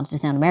definitely don't want it to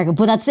sound American.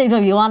 But at the same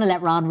time, you want to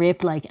let Ron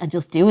rip, like, and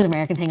just do an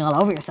American thing all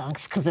over your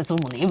songs, because it's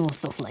unbelievable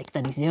stuff like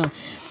that he's doing.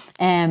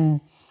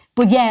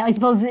 But yeah, I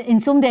suppose in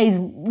some days,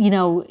 you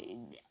know,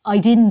 I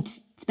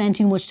didn't spend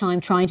too much time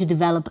trying to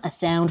develop a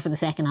sound for the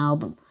second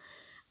album.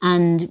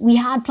 And we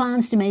had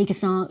plans to make a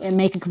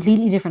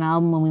completely different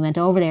album when we went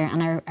over there.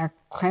 And our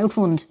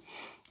crowdfund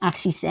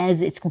actually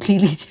says it's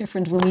completely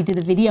different. When we did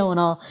the video and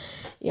all,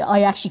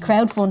 I actually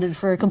crowdfunded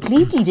for a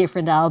completely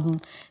different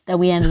album that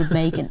we ended up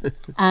making.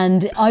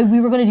 And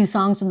we were going to do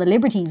songs from the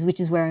Liberties,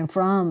 which is where I'm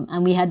from.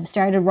 And we had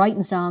started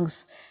writing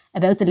songs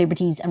about the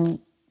Liberties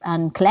and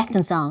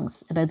collecting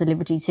songs about the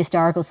Liberties,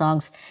 historical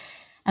songs.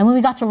 And when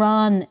we got to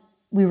Ron,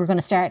 we were going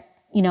to start,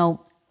 you know,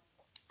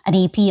 an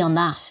EP on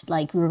that.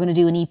 Like, we were going to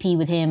do an EP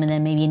with him, and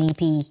then maybe an EP,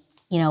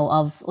 you know,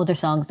 of other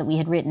songs that we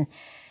had written.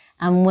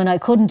 And when I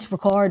couldn't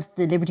record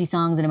the Liberty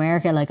songs in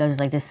America, like, I was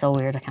like, this is so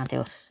weird, I can't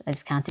do it. I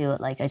just can't do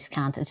it. Like, I just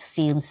can't. It just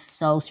seems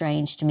so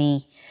strange to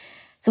me.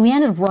 So we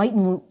ended up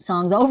writing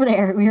songs over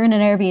there. We were in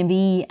an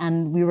Airbnb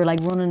and we were like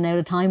running out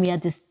of time. We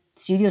had this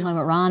studio time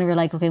at Ron. We were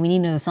like, okay, we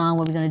need another song.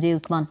 What are we going to do?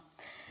 Come on.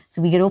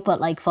 So we get up at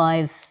like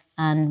 5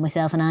 and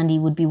myself and Andy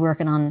would be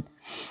working on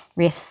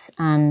riffs,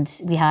 and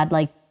we had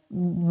like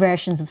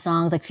versions of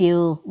songs, like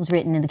Fuel was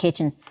written in the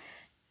kitchen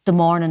the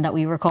morning that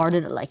we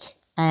recorded it, like,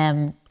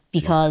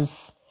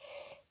 because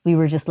we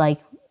were just like,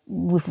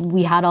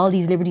 we had all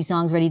these Liberty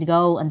songs ready to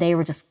go and they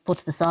were just put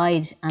to the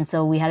side, and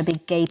so we had a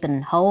big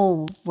gaping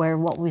hole where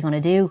what were we going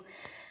to do,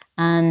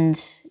 and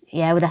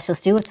yeah, well, let's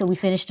just do it. So we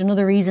finished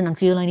Another Reason and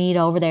Fuel I Need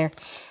over there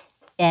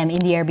in the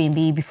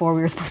Airbnb before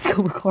we were supposed to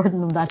go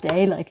recording them that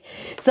day, like,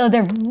 so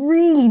they're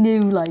really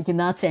new, like, in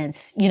that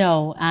sense, you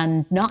know,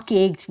 and not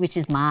gigged, which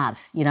is mad,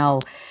 you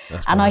know.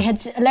 That's and mad. I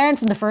had learned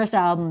from the first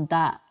album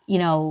that, you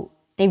know,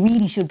 they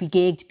really should be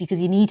gigged because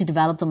you need to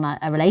develop them, a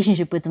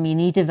relationship with them, you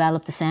need to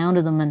develop the sound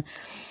of them,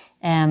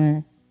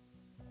 and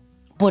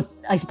but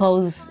I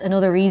suppose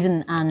Another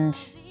Reason and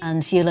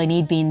Fuel I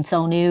Need being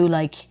so new,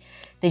 like,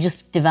 they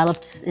just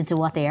developed into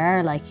what they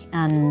are, like,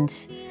 and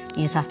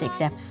you just have to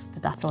accept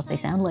that that's what they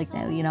sound like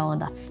now, you know, and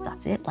that's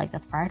it, like,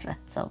 that's part of it.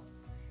 So,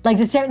 like,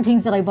 there's certain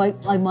things that I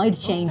might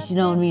have changed, you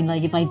know what I mean,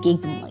 like, if I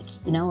gig them, like,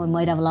 you know, I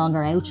might have a longer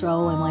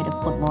outro, I might have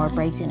put more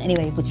breaks in,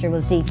 anyway, but sure,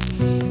 we'll see.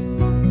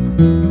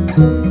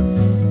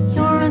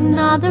 You're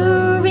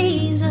another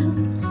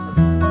reason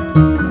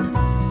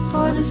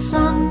for the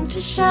sun to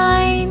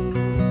shine.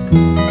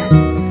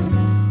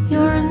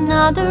 You're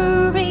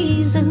another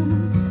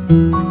reason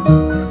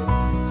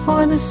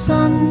for the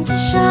sun to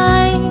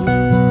shine.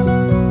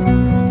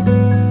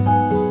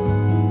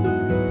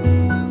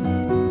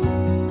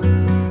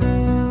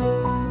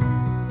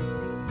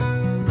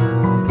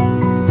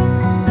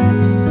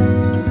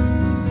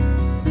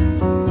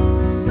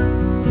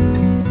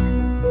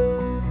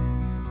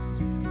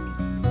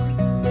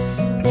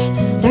 There's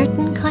a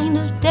certain kind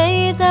of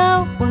day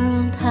the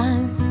world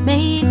has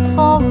made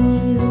for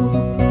you.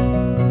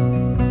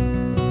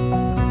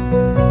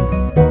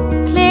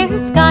 Clear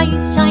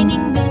skies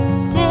shining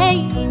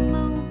midday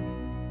moon.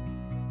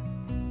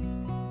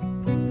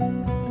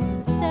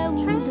 There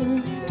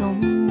would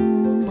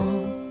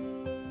stumble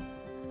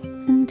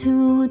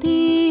into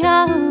the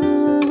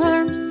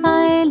arms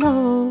I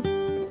love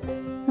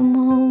the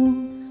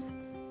most.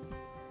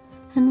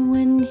 And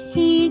when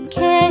he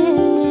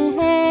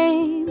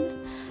came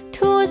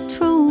to his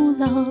true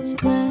love's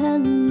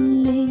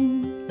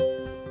dwelling,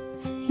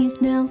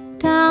 he's knelt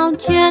down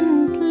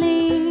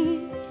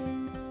gently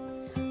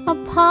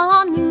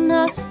upon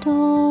a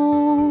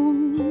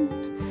stone,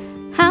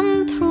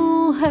 and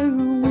through her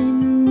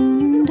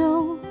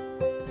window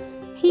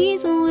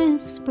he's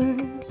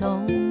whispered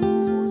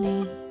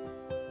lonely,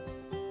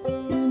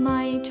 is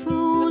my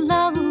true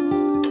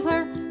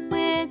lover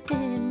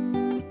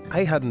within.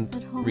 I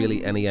hadn't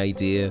really any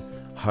idea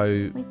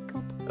how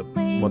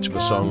much of a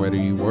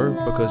songwriter you were,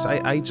 because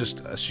I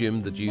just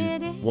assumed that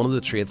one of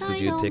the traits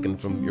that you had taken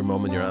from your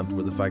mum and your aunt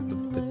were the fact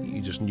that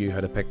you just knew how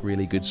to pick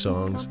really good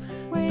songs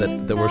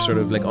that were sort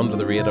of like under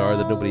the radar,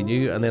 that nobody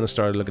knew. And then I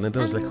started looking into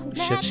it, I was like, holy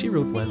shit, she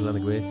wrote Wild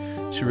Atlantic Way,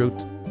 she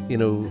wrote, you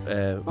know,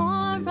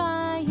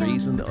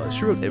 Reason,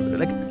 she wrote,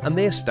 like, and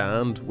they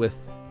stand with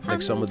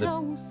like some of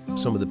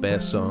the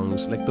best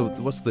songs, like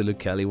what's the Luke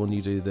Kelly one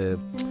you do, the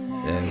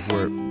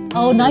where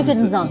Knife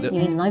Isn't Song. You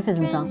mean Knife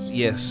Isn't Song?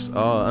 Yes,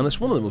 and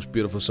it's one of the most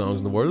beautiful songs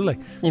in the world, like.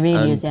 It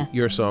really is, yeah.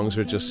 Your songs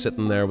are just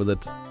sitting there with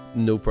it,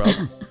 no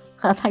problem.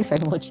 Thanks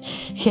very much.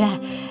 Yeah,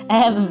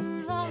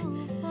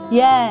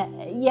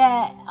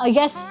 yeah. I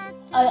guess,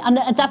 and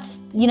that's,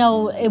 you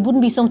know, it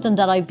wouldn't be something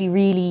that I'd be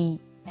really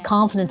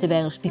confident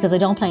about because I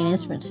don't play an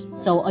instrument,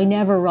 so I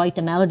never write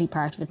the melody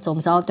part of it. So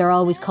they're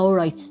always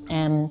co-writes.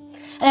 Now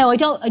I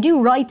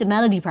do write the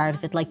melody part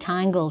of it, like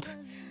Tangled.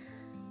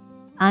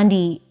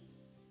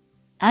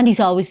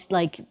 Andy's always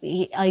like,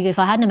 if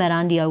I hadn't met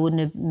Andy, I wouldn't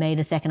have made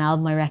a second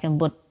album, I reckon.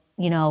 But,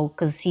 you know,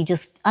 because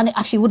and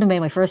actually wouldn't have made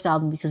my first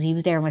album because he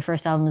was there on my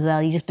first album as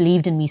well. He just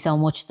believed in me so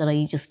much that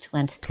I just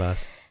went.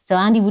 Class. So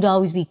Andy would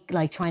always be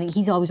like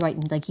he's always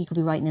writing, like he could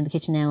be writing in the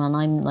kitchen now and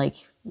I'm like,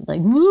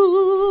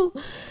 woo.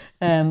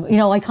 You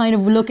know, I kind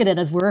of look at it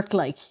as work,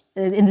 like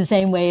in the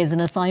same way as an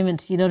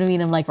assignment, you know what I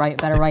mean? I'm like, right,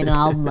 better write an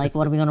album, like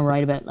what are we going to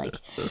write about? Like,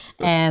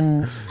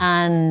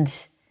 and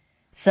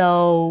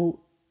so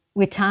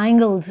with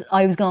Tangled,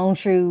 I was going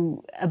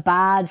through a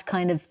bad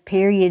kind of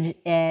period.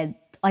 I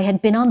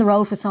had been on the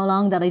road for so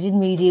long that I didn't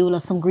really deal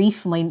with some grief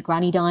from my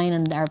granny dying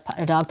and our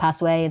dog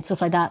passed away and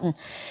stuff like that. And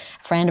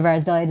a friend of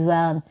ours died as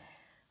well. And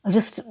I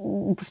just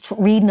was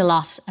reading a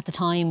lot at the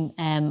time.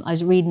 I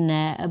was reading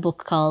a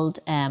book called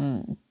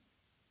The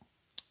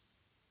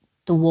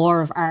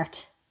War of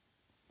Art.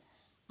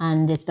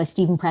 And it's by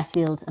Stephen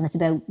Pressfield. And it's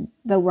about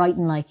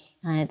writing, like,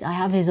 and I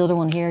have his other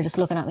one here just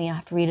looking at me. I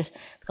have to read it.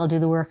 It's called Do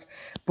the Work.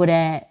 But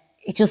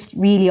it just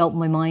really opened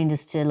my mind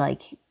as to,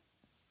 like,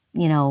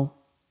 you know,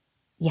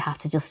 you have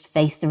to just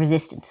face the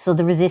resistance. So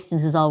the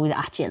resistance is always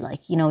at you.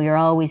 Like, you know,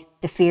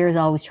 the fear is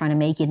always trying to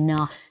make you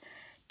not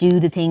do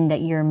the thing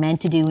that you're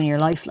meant to do in your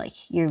life, like,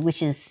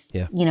 which is,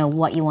 you know,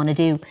 what you want to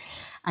do.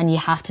 and you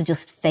have to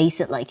just face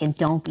it, like, and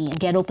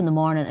get up in the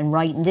morning and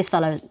write. And this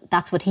fella,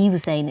 that's what he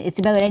was saying. It's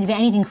about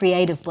anything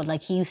creative, but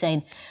like he was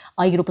saying,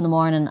 I get up in the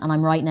morning and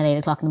I'm writing at 8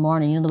 o'clock in the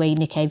morning. You know the way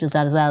Nick Cave does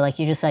that as well. Like,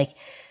 you're just like,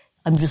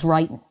 I'm just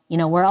writing. You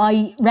know, where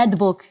I read the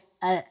book,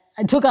 I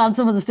took on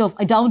some of the stuff.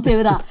 I don't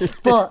do that,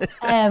 but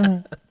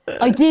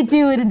I did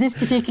do it in this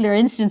particular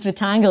instance with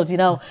Tangled. You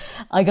know,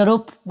 I got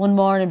up one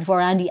morning before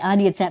Andy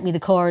had sent me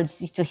the chords.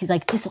 He's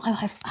like,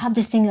 I have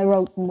this thing I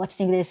wrote, and what do you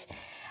think of this?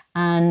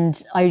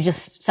 And I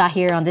just sat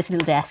here on this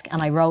little desk and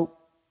I wrote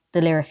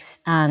the lyrics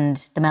and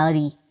the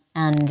melody,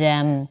 and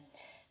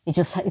it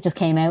just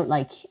came out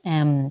like,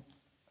 and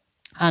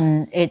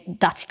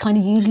that's kind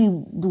of usually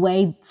the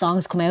way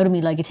songs come out of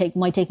me. Like,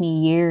 might take me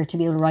a year to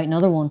be able to write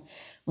another one,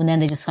 when then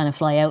they just kind of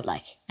fly out,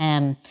 like,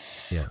 and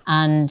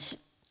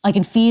I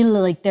can feel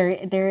like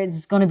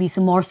there's going to be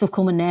some more stuff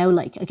coming now.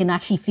 Like, I can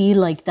actually feel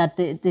like that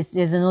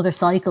there's another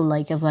cycle,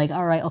 like, of like,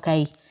 all right,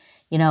 okay,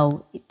 you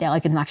know, I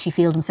can actually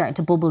feel them starting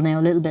to bubble now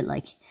a little bit,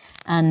 like,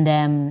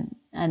 and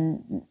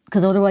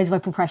because otherwise if I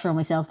put pressure on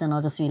myself, then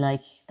I'll just be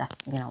like that,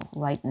 you know,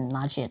 writing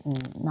mad shit,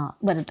 and not,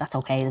 but that's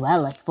okay as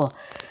well, like, but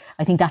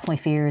I think that's my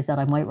fear, is that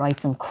I might write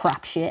some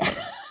crap shit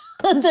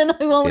and then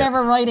I won't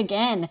ever write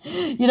again,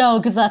 you know,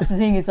 because that's the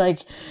thing. It's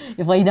like,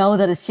 if I know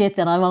that it's shit,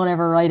 then I won't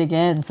ever write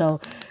again. So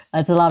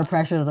it's a lot of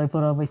pressure that I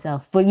put on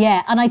myself. But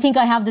yeah, and I think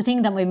I have the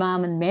thing that my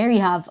mum and Mary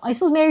have. I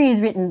suppose Mary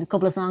has written a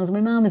couple of songs. My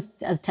mum has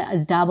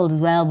dabbled as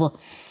well. But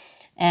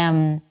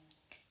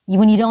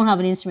when you don't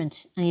have an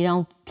instrument and you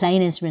don't play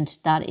an instrument,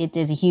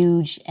 there's a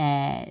huge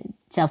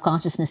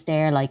self-consciousness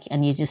there, like,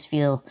 and you just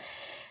feel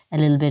a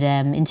little bit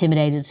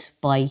intimidated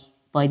by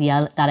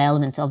that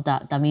element of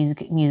that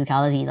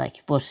musicality,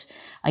 like. But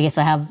I guess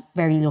I'm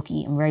very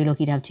lucky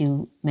to have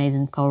two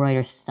amazing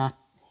co-writers that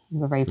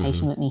were very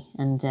patient with me,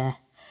 and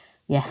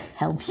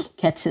help me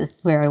get to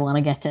where I want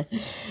to get to,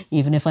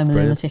 even if I'm a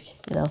lunatic,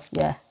 you know.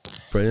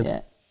 Brilliant.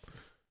 Yeah.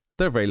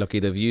 They're very lucky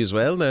to have you as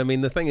well. Now, I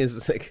mean, the thing is,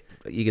 it's like,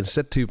 you can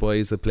sit two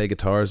boys that play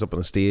guitars up on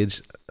a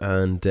stage,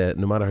 and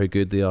no matter how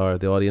good they are,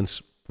 the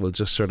audience will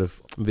just sort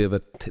of be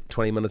about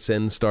 20 minutes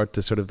in, start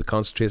to sort of, the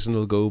concentration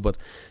will go. But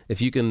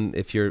if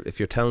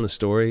you're telling a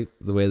story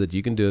the way that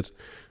you can do it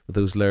with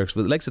those lyrics,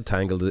 but the likes of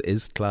Tangled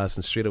is class,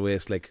 and straight away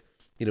it's like,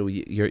 you know,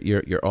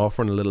 you're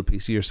offering a little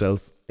piece of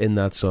yourself in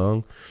that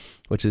song,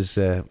 which is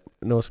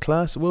it's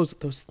class. There was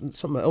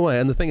something. Oh,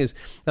 and the thing is,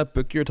 that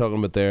book you're talking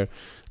about there,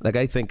 like,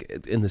 I think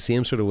in the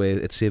same sort of way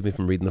it saved me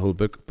from reading the whole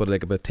book. But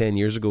like about 10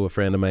 years ago, a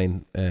friend of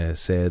mine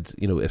said,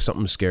 you know, if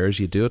something scares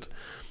you, do it.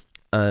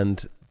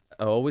 And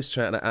I always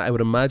try, and I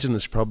would imagine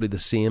it's probably the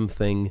same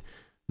thing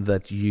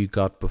that you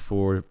got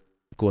before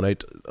going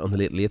out on the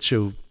Late Late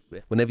Show.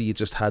 Whenever you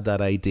just had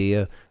that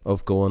idea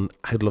of going,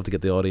 I'd love to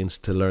get the audience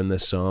to learn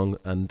this song,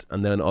 and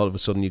then all of a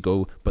sudden you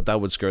go, but that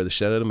would scare the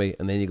shit out of me,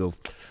 and then you go,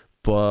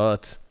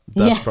 but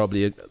that's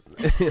probably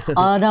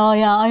oh no,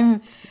 yeah,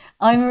 I'm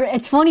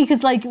it's funny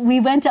because, like, we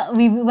went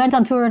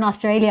on tour in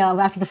Australia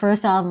after the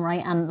first album,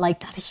 right? And like,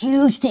 that's a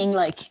huge thing,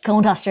 like,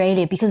 going to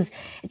Australia, because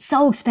it's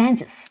so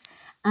expensive.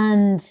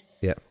 And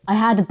I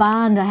had a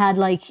band. I had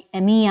like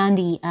me,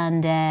 Andy,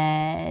 and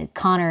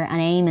Connor and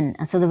Eamon,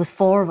 and so there was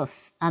 4 of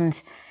us,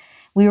 and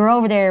we were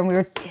over there, and we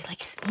were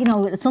like, you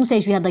know, at some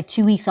stage we had like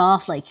 2 weeks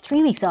off, like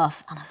 3 weeks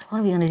off, and I was like, what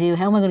are we going to do?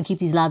 How am I going to keep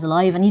these lads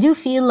alive? And you do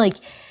feel like,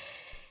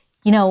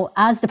 you know,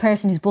 as the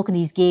person who's booking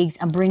these gigs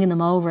and bringing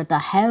them over,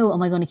 that how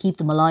am I going to keep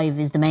them alive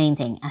is the main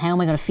thing, and how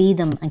am I going to feed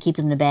them and keep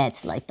them in the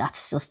beds? Like,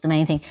 that's just the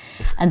main thing.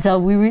 And so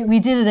we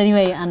did it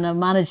anyway, and I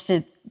managed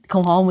to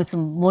come home with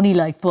some money,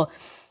 like, but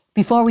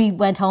before we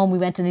went home, we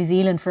went to New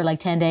Zealand for like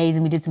 10 days,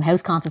 and we did some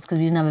house concerts because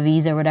we didn't have a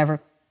visa or whatever.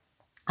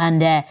 And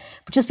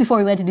but just before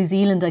we went to New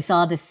Zealand, I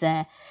saw this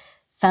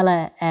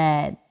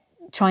fella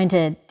trying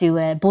to do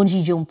a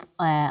bungee jump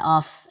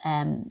off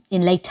in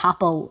Lake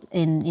Taupo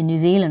in New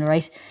Zealand,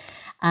 right?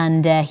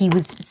 And he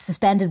was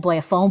suspended by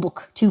a phone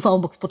book, 2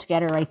 phone books put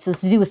together, right? So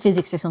it's to do with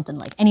physics or something,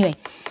 like. Anyway,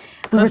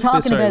 we were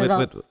talking about it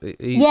all.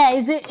 Yeah,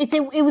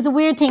 it was a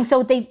weird thing.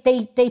 So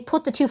they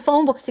put the 2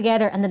 phone books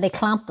together, and then they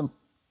clamped them,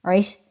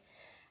 right?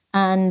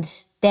 And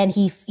then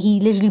he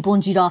literally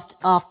bungeed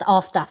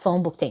off that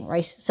phone book thing,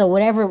 right? So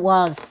whatever it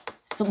was,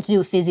 something to do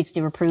with physics,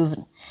 they were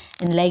proving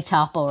in Lake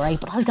Taupo, right?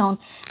 But I was going,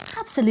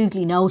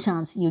 absolutely no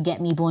chance you'd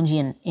get me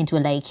bungeeing into a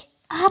lake.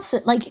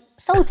 Absolutely, like,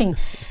 so thing.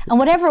 And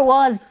whatever it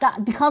was,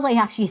 that, because I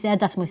actually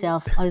said that to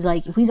myself, I was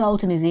like, if we go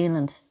to New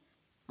Zealand,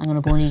 I'm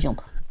going to bungee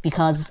jump.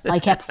 Because I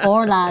kept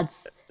 4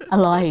 lads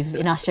alive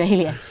in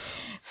Australia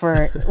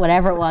for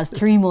whatever it was,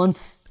 3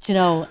 months, you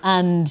know,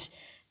 and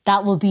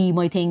that will be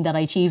my thing that I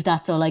achieved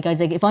that. So like, I was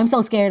like, if I'm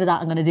so scared of that,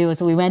 I'm going to do it.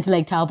 So we went to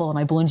Lake Taupo and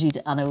I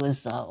bungeed, and it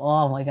was,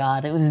 oh my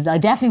God, I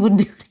definitely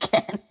wouldn't do it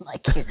again.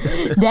 Like,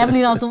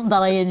 definitely not something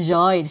that I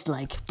enjoyed.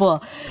 Like,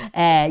 but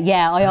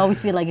I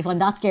always feel like if I'm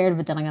that scared of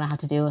it, then I'm going to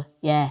have to do it.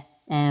 Yeah.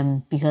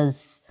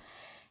 Because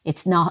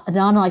it's not a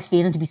nice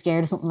feeling to be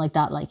scared of something like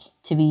that, like,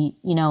 to be,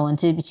 you know, and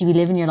to be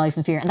living your life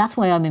in fear. And that's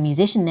why I'm a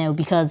musician now,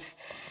 because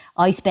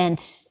I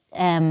spent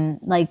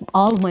like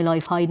all of my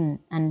life hiding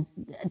and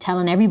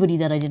telling everybody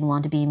that I didn't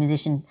want to be a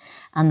musician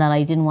and that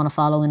I didn't want to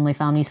follow in my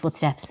family's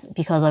footsteps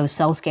because I was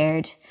so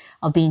scared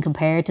of being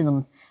compared to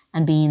them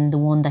and being the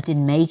one that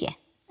didn't make it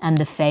and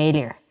the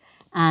failure.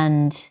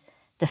 And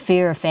the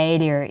fear of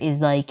failure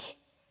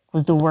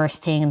was the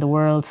worst thing in the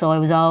world. So I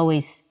was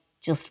always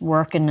just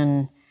working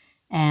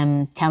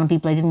and telling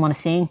people I didn't want to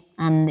sing,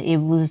 and it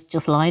was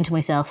just lying to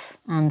myself.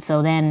 And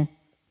so then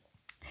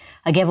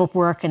I gave up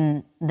work,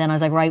 and then I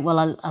was like, right, well,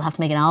 I'll have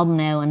to make an album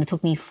now. And it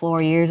took me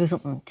 4 years or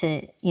something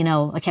to,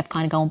 I kept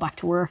kind of going back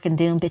to work and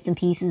doing bits and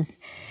pieces.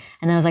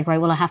 And then I was like, right,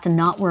 well, I have to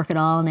not work at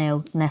all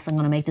now unless I'm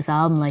going to make this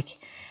album.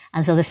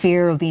 And so the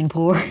fear of being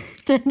poor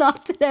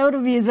knocked it out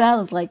of me as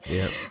well. It's like,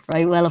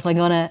 right, well, if I'm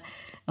gonna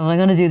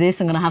do this,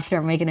 I'm gonna have to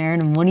start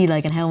earning money.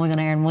 And how am I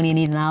gonna earn money? I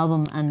need an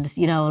album, and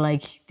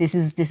this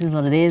is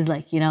what it is.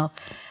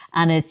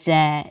 And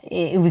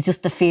it was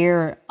just the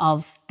fear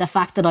of the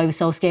fact that I was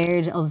so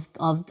scared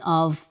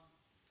of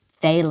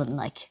failing,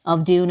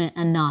 of doing it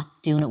and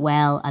not doing it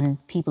well, and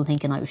people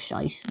thinking I was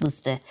shite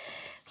was the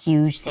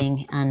huge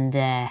thing. And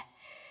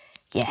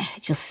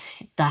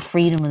just that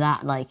freedom of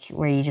that,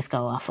 where you just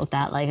go, oh, fuck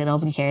that,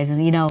 nobody cares,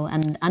 and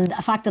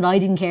the fact that I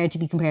didn't care to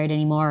be compared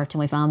anymore to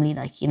my family,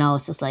 it's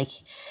just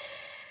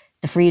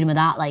the freedom of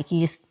that,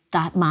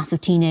 that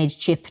massive teenage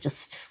chip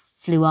just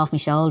flew off my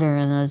shoulder,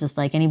 and I was just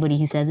anybody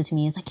who says it to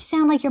me is you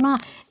sound like your ma,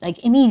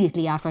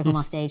 immediately after I come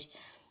off stage.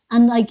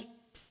 And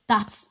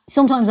that's,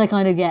 sometimes I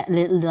kind of get a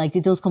little,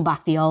 it does come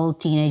back, the old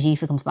teenage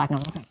Aoife comes back, and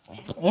I'm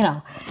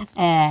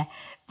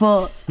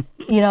but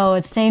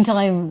at the same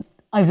time,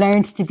 I've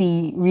learned to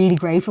be really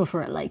grateful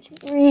for it,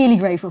 really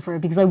grateful for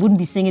it, because I wouldn't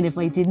be singing if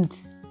I didn't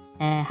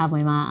have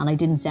my ma, and I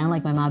didn't sound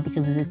like my ma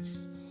because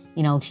it's,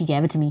 she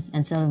gave it to me,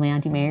 and so did my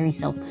Auntie Mary.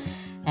 So,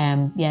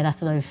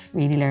 that's what I've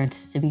really learned,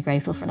 to be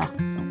grateful for that.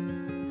 So.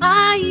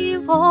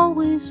 I've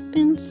always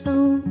been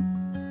so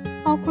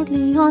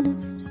awkwardly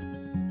honest.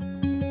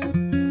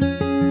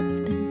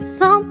 It's been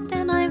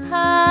something I've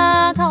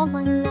had all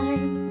my life.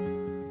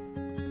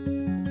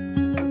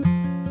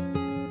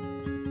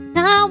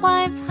 Now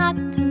I've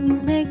had to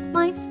make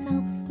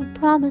myself a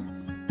promise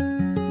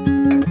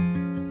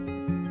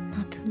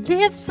not to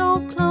live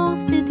so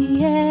close to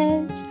the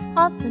edge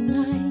of the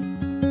night.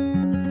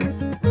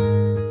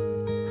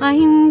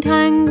 I'm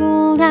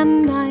tangled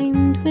and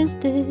I'm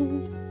twisted,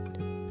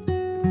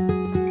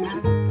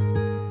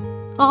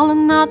 all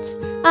in knots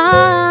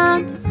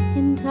and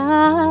in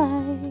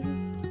tie.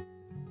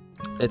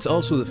 It's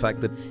also the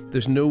fact that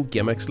there's no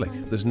gimmicks,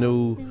 there's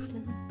no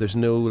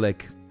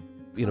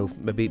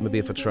maybe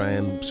if I try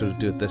and sort of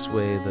do it this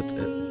way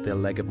that they'll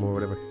like it more,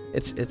 whatever.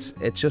 It's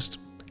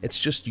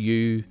just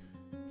you.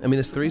 I mean,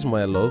 it's the reason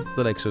why I love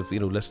the likes of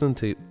listening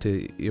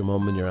to your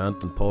mum and your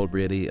aunt and Paul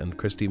Brady and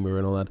Christy Moore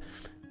and all that.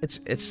 It's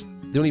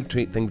the only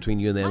thing between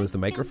you and them is the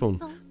microphone.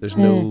 There's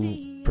no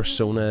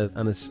persona,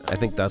 and I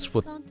think that's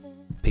what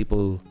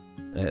people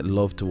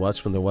love to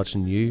watch when they're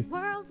watching you,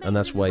 and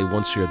that's why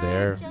once you're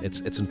there,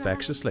 it's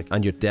infectious.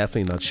 And you're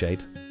definitely not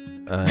shite.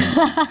 And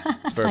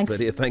fair play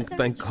to you.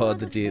 Thank God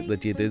that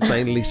you did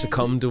finally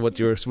succumb to what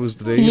you were supposed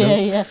to do.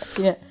 Yeah.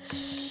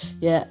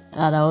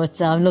 I know.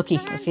 I'm lucky.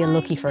 I feel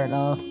lucky for it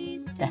all.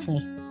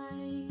 Definitely.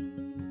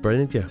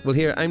 Brilliant. Yeah. Well,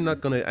 here I'm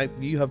not gonna.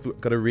 You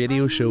have got a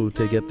radio show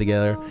to get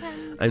together.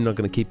 I'm not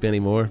gonna keep you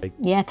anymore.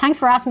 Yeah. Thanks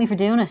for asking me for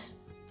doing it.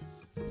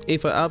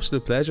 Aoife,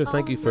 absolute pleasure.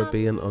 Thank you for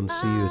being on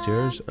See You at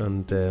Yours,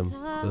 and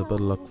with a bit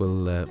of luck,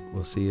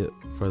 we'll see you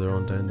further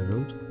on down the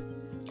road.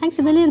 Thanks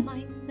a million.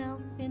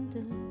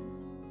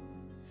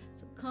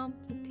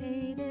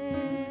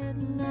 Complicated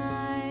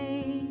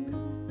life.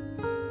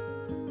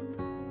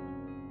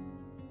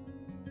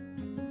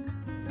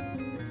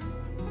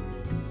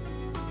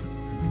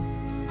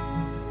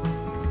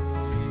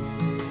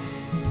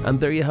 And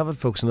there you have it,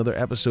 folks. Another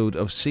episode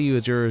of See You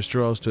at Yours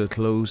draws to a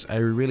close. I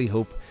really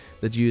hope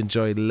that you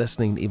enjoyed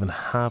listening even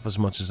half as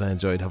much as I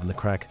enjoyed having the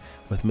crack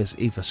with Miss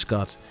Aoife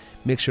Scott.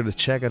 Make sure to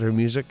check out her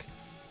music.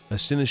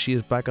 As soon as she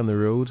is back on the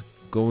road,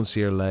 go and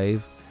see her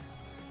live.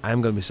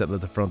 I'm going to be sitting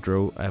at the front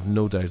row. I have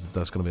no doubt that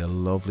that's going to be a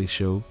lovely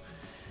show.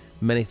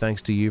 Many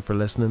thanks to you for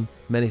listening.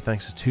 Many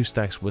thanks to Two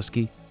Stacks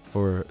Whiskey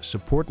for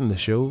supporting the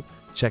show.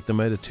 Check them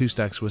out at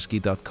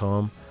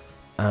twostackswhiskey.com,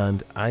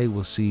 and I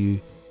will see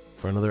you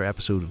for another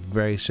episode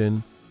very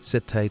soon.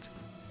 Sit tight,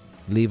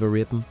 leave a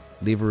rating,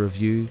 leave a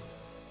review,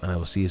 and I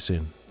will see you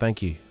soon.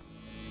 Thank you.